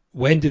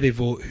 When do they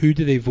vote? Who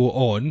do they vote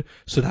on?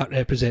 So that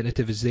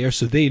representative is there,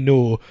 so they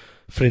know,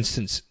 for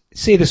instance,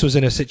 say this was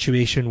in a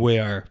situation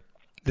where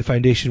the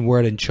foundation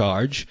were in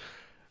charge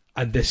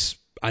and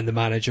the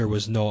manager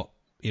was not,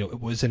 it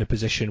was in a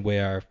position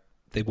where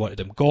they wanted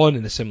him gone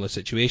in a similar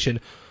situation.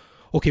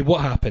 Okay,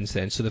 what happens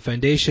then? So the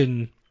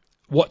foundation,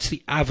 what's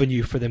the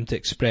avenue for them to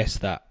express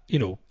that,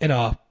 in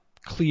a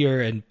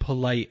clear and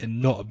polite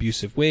and not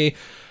abusive way?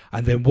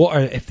 And then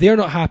if they're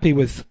not happy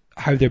with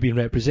how they're being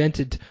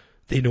represented,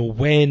 they know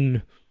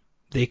when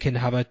they can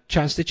have a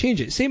chance to change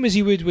it. Same as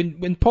you would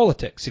when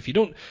politics. If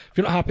you're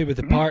not happy with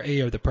the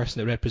party or the person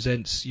that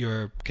represents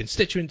your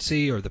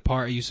constituency or the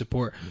party you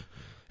support,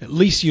 at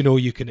least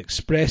you can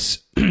express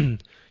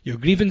your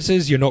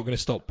grievances. You're not going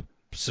to stop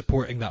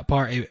supporting that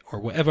party or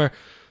whatever,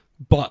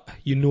 but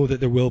you know that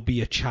there will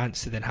be a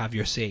chance to then have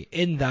your say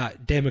in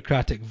that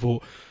democratic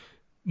vote.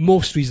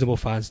 Most reasonable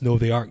fans know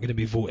they aren't going to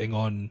be voting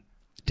on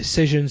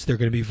decisions. They're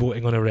going to be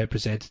voting on a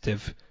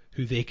representative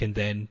who they can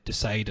then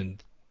decide,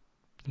 and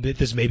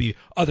there's maybe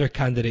other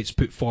candidates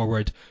put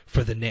forward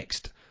for the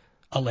next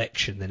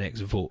election, the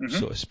next vote,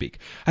 so to speak.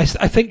 I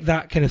think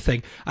that kind of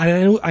thing,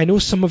 and I know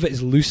some of it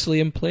is loosely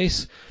in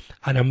place,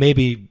 and I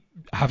maybe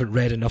haven't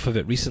read enough of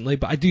it recently,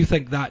 but I do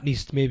think that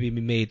needs to maybe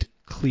be made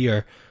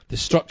clear, the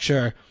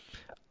structure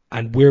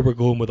and where we're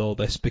going with all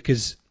this,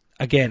 because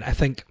again, I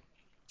think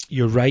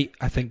you're right.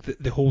 I think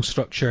that the whole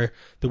structure,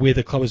 the way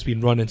the club has been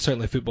run, in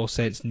certainly a football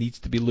sense, needs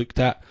to be looked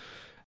at.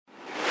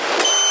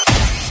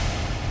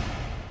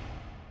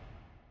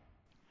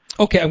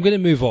 Okay, I'm going to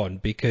move on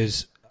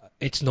because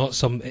it's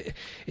not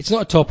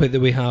a topic that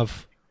we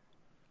have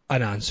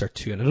an answer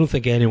to, and I don't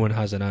think anyone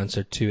has an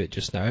answer to it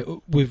just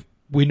now.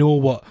 We know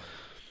what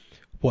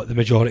the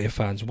majority of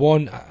fans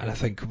want, and I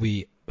think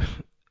we,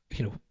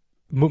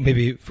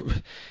 maybe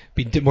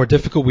been more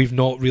difficult. We've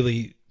not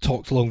really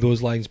talked along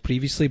those lines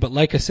previously, but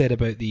like I said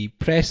about the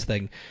press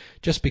thing,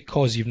 just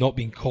because you've not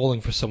been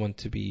calling for someone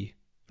to be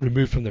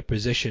removed from their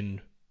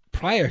position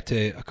prior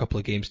to a couple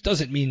of games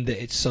doesn't mean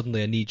that it's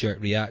suddenly a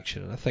knee-jerk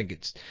reaction. And I think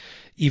it's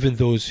even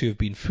those who have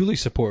been fully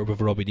supportive of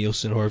Robbie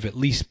Neilson, or have at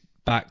least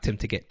backed him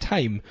to get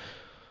time,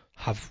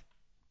 have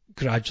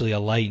gradually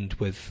aligned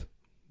with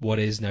what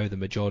is now the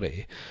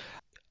majority.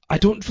 I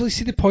don't really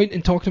see the point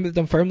in talking about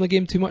the Dunfermline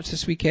game too much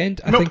this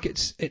weekend. I think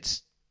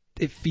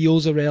it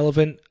feels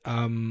irrelevant.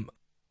 I'm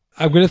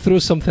going to throw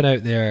something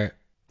out there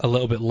a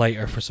little bit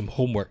lighter for some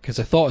homework, because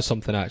I thought of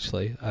something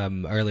actually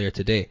earlier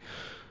today.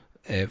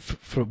 We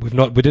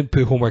didn't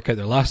put homework out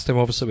there last time.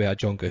 Obviously, we had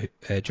John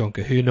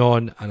Cahoon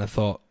on, and I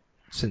thought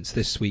since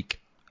this week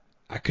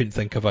I couldn't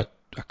think of a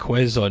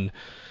quiz on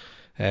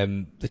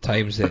the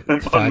times that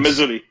on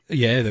misery.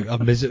 Yeah, a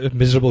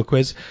miserable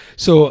quiz.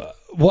 So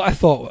what I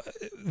thought,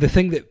 the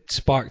thing that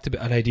sparked a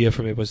bit an idea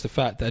for me was the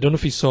fact that I don't know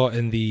if you saw it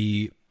in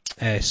the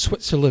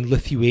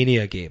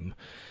Switzerland-Lithuania game,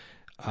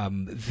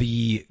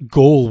 the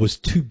goal was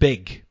too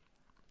big.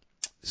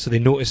 So they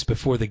noticed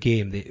before the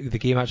game, the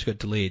game actually got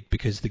delayed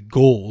because the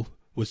goal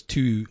was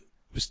too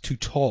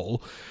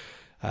tall.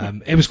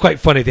 It was quite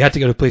funny. They had to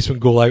get a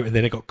replacement goal out, and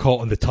then it got caught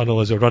on the tunnel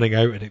as they're running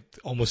out, and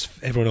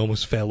everyone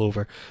almost fell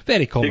over.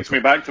 Very comical. Takes me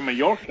back to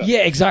Mallorca. Yeah,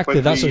 exactly.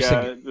 That's what I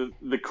was thinking.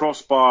 The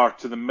crossbar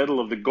to the middle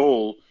of the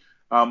goal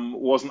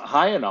wasn't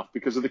high enough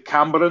because of the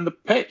camber in the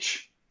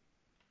pitch.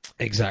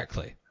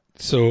 Exactly.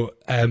 So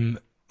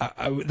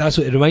that's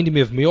what it reminded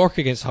me of.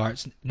 Mallorca against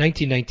Hearts,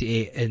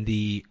 1998 in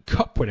the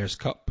Cup Winners'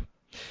 Cup.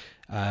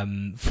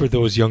 For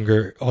those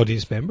younger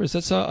audience members,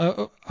 that's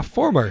a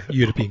former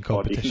European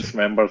competition. Audience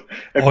members.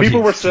 If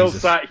people were still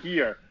sat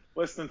here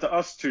listening to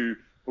us two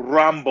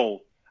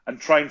ramble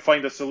and try and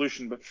find a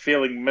solution but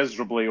failing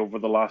miserably over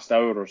the last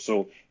hour or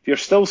so, if you're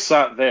still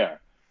sat there,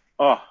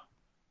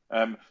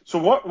 so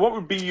what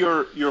would be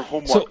your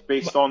homework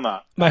based on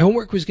that? My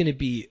homework was going to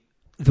be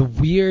the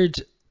weird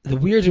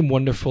and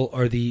wonderful,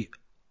 or the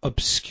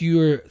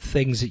obscure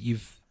things that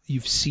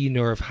you've seen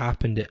or have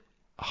happened at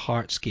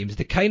Hearts games,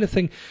 the kind of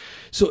thing.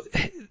 So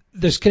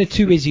there's kind of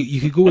two ways you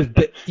could go with.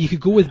 You could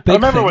go with big. I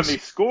remember things. When they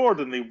scored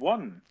and they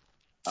won.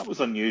 That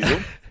was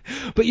unusual.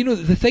 But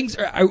the things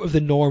are out of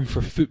the norm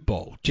for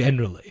football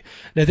generally.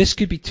 Now this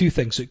could be two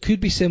things. So it could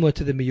be similar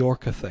to the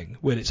Mallorca thing,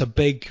 where it's a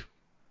big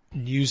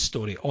news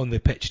story on the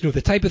pitch. You know,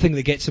 the type of thing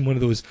that gets in one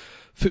of those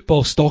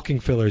football stocking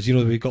fillers. You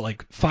know, we've got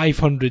like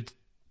 500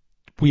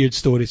 weird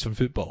stories from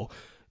football.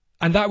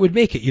 And that would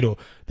make it, you know,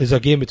 there's a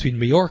game between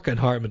Mallorca and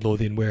Heart of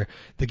Midlothian where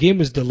the game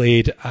was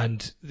delayed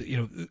and, you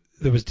know,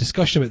 there was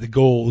discussion about the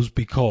goals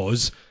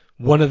because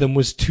one of them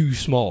was too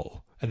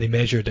small and they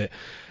measured it.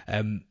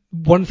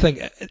 One thing,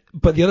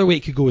 but the other way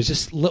it could go is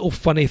just little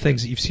funny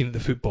things that you've seen at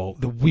the football,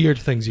 the weird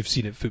things you've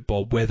seen at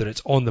football, whether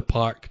it's on the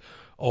park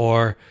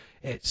or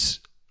it's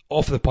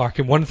off the park.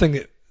 And one thing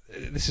that,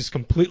 this is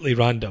completely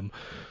random,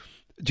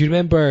 do you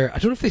remember, I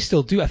don't know if they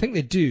still do, I think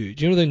they do.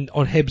 Do you know that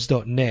on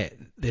Hibs.net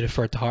they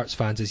refer to Hearts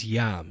fans as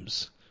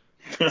yams?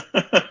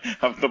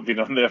 I've not been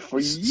on there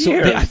for years. So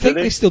I think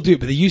they still do,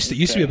 but they used to. It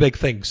used to be a big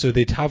thing. So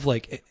they'd have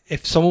like,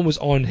 if someone was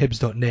on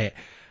Hibs.net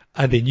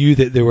and they knew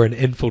that they were an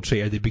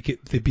infiltrator,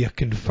 they'd be a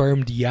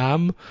confirmed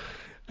yam.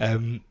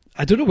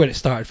 I don't know where it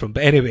started from,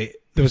 but anyway,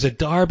 there was a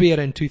derby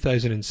around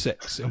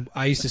 2006, and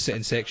I used to sit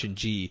in section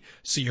G,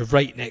 so you're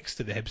right next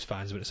to the Hibs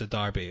fans when it's a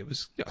derby.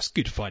 It's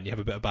good fun. You have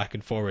a bit of back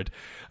and forward,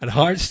 and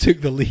Hearts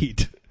took the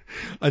lead.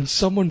 And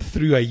someone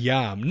threw a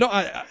yam,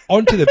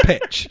 onto the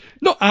pitch,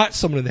 not at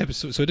someone in the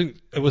Hibs, so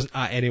it wasn't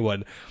at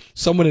anyone.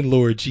 Someone in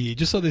lower G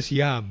just saw this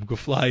yam go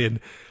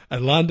flying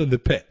and land on the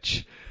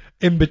pitch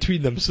in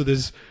between them. So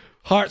there's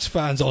Hearts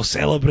fans all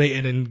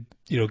celebrating and,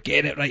 you know,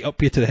 getting it right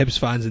up here to the Hibs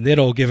fans, and they're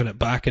all giving it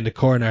back in the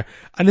corner.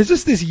 And there's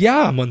just this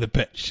yam on the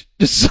pitch.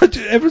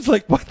 Everyone's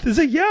like, what? There's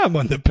a yam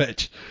on the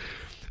pitch.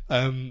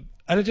 And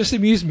it just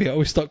amused me. It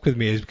always stuck with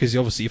me because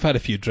obviously you've had a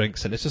few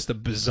drinks and it's just a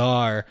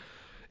bizarre,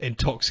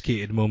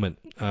 intoxicated moment.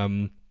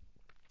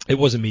 It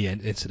wasn't me,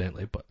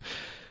 incidentally, but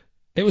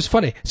it was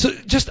funny. So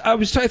I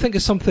was trying to think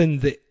of something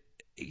that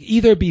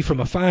either be from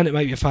a fan, it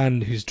might be a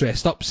fan who's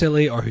dressed up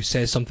silly or who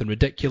says something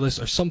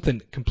ridiculous or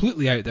something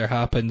completely out there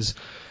happens,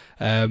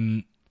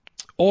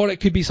 or it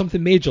could be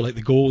something major like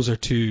the goals are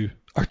too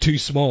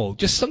small.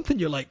 Just something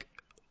you're like,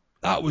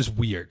 that was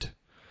weird.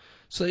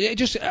 So yeah,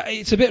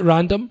 it's a bit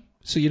random.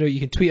 So, you know, you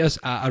can tweet us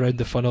at Around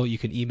the Funnel. You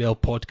can email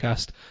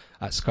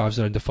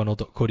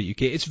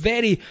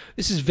podcast@scarvesaroundthefunnel.co.uk.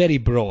 This is very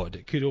broad.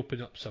 It could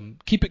open up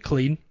keep it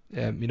clean,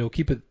 you know,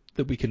 keep it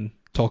that we can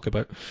talk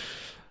about.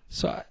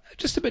 So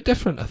just a bit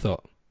different, I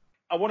thought.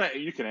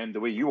 You can end the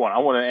way you want. I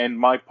want to end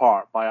my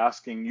part by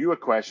asking you a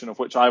question of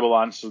which I will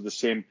answer the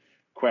same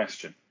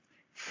question.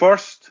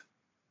 First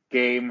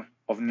game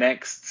of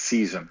next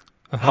season.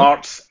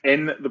 Hearts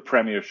in the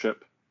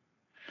Premiership.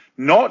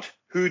 Not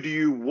who do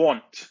you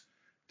want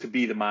to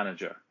be the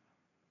manager,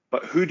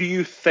 but who do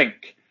you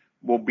think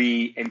will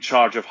be in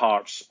charge of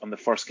Hearts on the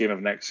first game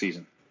of next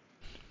season?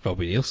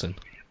 Robbie Nielsen.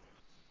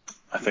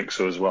 I think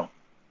so as well.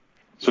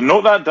 So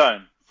note that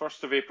down.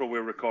 1st of April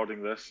we're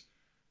recording this.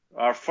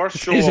 Our first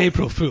show is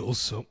April Fool's,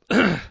 so...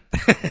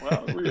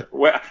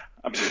 well,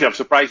 I'm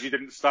surprised you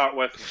didn't start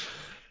with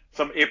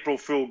some April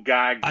Fool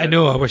gag. I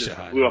know, I wish I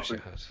had. Blew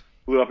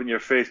up in your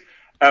face.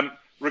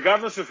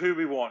 Regardless of who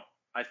we want,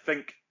 I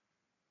think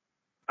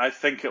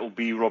it'll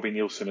be Robbie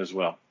Nielsen as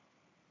well.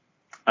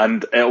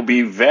 And it'll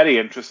be very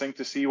interesting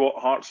to see what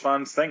Hearts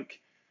fans think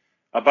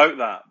about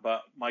that.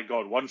 But my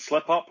God, one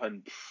slip up,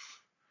 and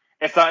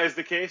if that is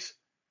the case,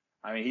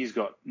 I mean, he's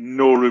got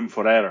no room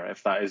for error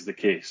if that is the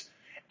case.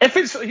 If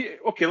it's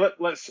okay,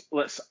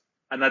 let's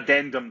an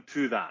addendum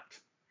to that.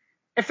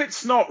 If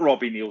it's not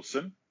Robbie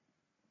Nielsen,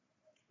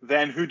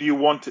 then who do you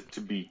want it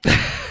to be?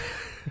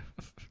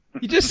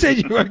 You just said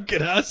you weren't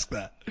going to ask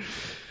that.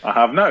 I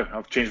have now.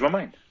 I've changed my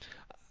mind.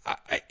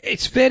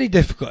 It's very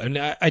difficult, and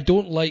I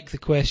don't like the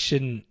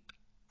question.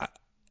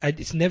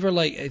 It's never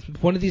like, it's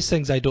one of these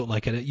things I don't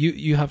like, and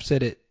you have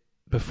said it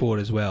before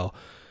as well.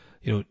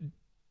 You know,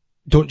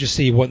 don't just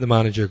say you want the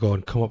manager, go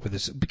and come up with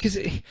this, because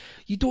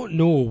you don't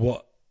know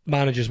what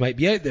managers might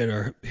be out there,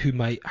 or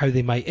how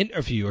they might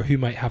interview, or who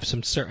might have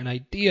some certain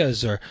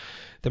ideas, or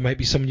there might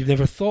be someone you've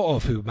never thought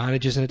of who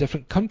manages in a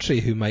different country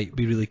who might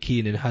be really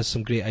keen and has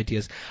some great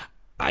ideas.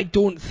 I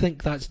don't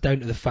think that's down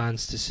to the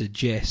fans to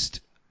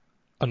suggest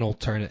an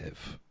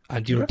alternative.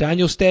 And, you know,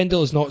 Daniel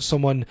Stendel is not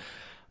someone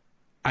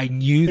I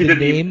knew the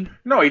name.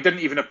 He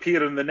didn't even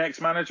appear in the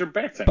next manager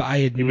betting. But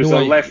he was a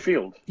left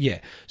field. Yeah.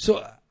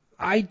 So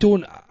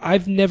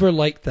I've never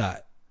liked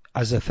that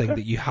as a thing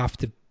that you have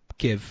to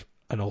give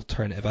an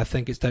alternative. I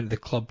think it's down to the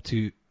club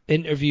to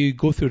interview,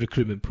 go through a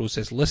recruitment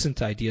process, listen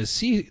to ideas,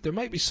 see there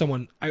might be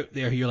someone out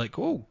there who you're like,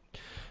 oh,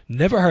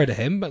 never heard of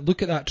him, but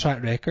look at that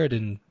track record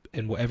in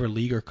whatever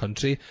league or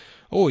country.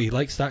 Oh, he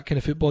likes that kind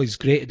of football. He's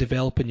great at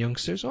developing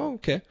youngsters. Oh,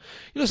 okay.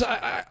 You know, so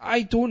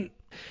I don't.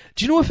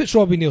 Do you know if it's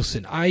Robbie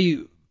Nielsen?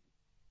 I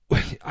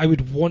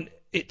would want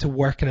it to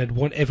work, and I'd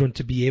want everyone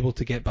to be able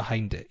to get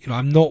behind it. You know,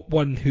 I'm not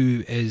one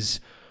who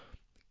is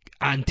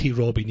anti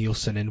Robbie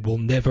Nielsen and will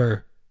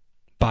never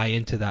buy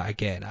into that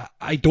again.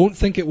 I don't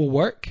think it will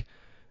work,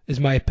 is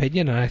my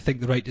opinion, and I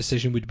think the right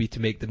decision would be to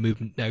make the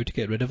movement now to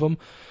get rid of him.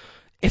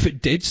 If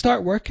it did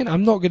start working,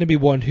 I'm not going to be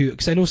one who,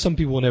 because I know some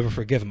people will never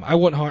forgive him. I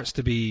want Hearts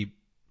to be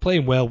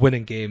playing well,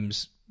 winning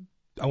games.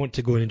 I want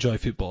to go and enjoy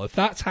football. If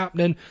that's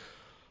happening,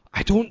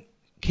 I don't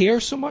care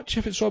so much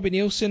if it's Robbie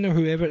Nielsen or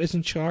whoever is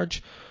in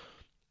charge.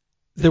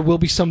 there will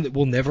be some that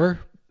will never.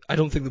 I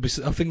think there'll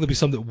be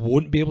some that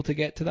won't be able to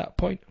get to that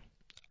point,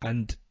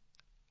 and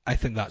I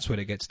think that's when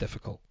it gets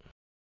difficult.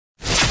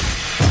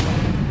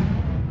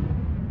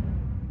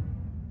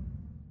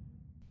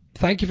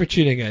 Thank you for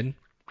tuning in.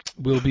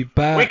 We'll be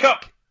back. Wake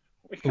up!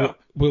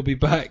 We'll be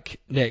back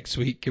next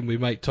week, and we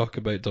might talk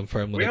about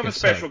Dunfermline. We have a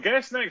special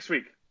guest next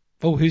week.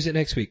 Oh, who's it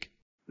next week?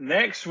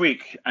 Next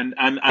week, and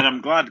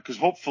I'm glad, because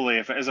hopefully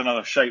if it is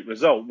another shite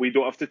result, we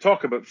don't have to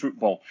talk about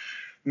football.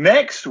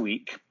 Next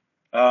week,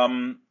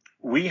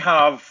 we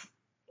have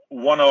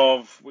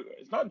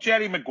it's not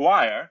Jerry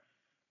Maguire,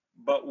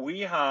 but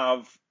we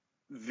have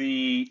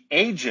the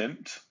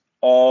agent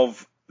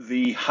of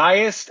the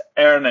highest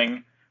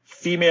earning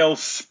female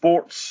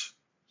sports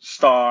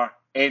star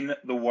in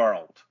the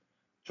world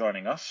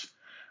joining us.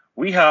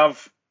 We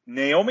have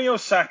Naomi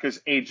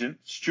Osaka's agent,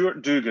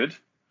 Stuart Duguid,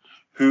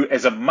 who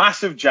is a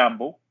massive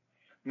jambo,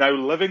 now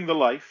living the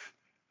life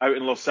out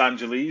in Los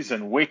Angeles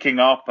and waking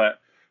up at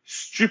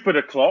stupid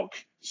o'clock,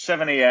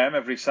 7 a.m.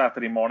 every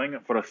Saturday morning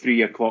for a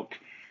 3 o'clock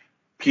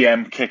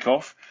p.m.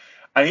 kickoff.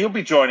 And he'll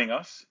be joining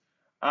us,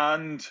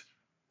 and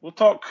we'll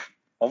talk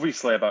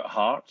obviously about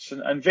Hearts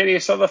and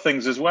various other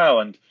things as well,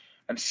 and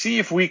see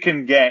if we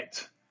can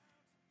get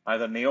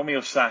either Naomi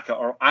Osaka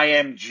or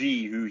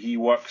IMG, who he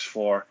works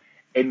for,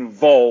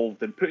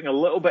 involved in putting a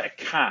little bit of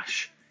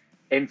cash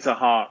into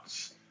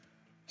Hearts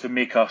to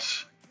make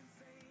us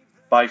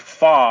by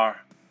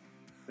far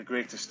the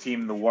greatest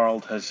team the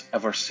world has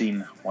ever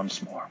seen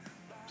once more.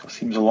 So it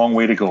seems a long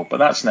way to go, but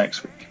that's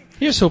next week.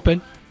 Here's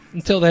hoping.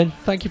 Until then,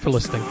 thank you for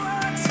listening.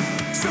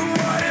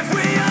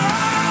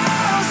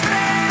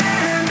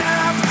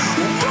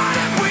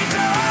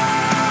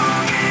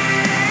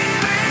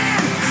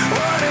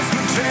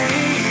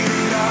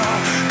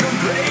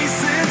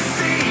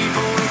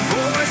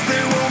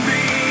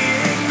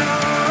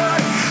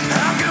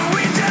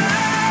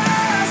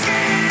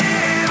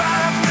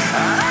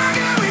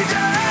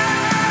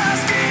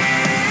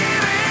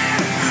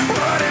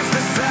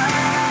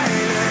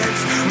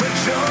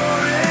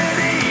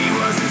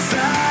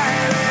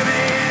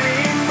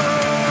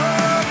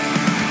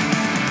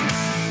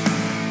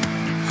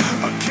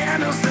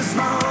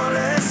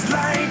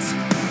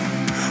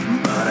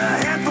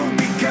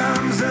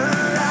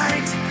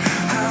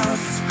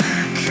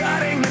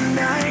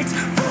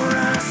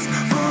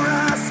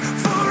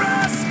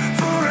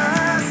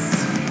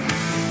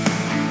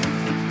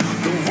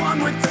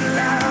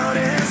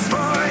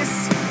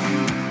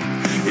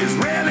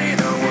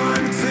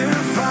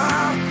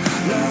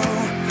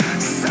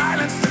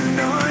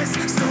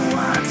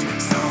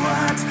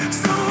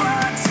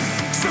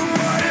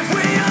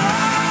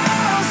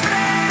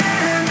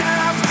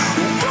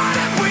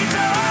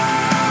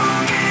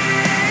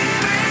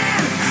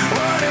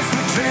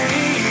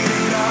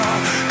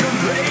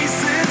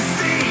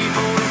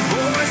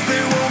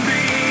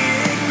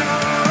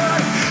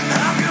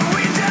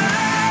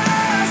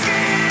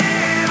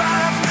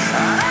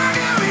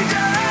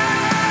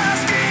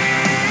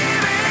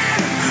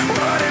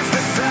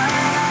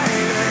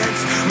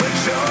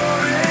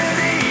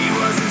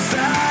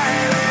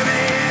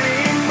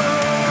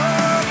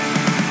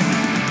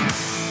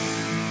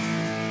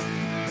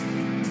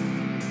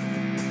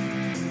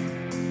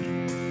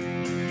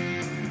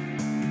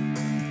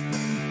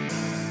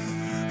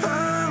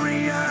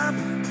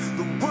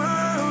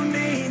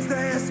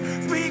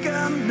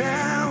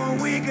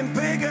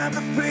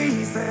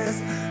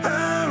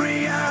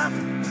 Hurry up,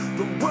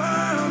 the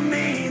world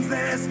needs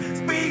this.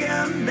 Speak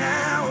up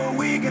now, or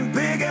we can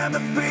pick up the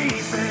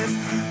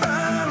pieces.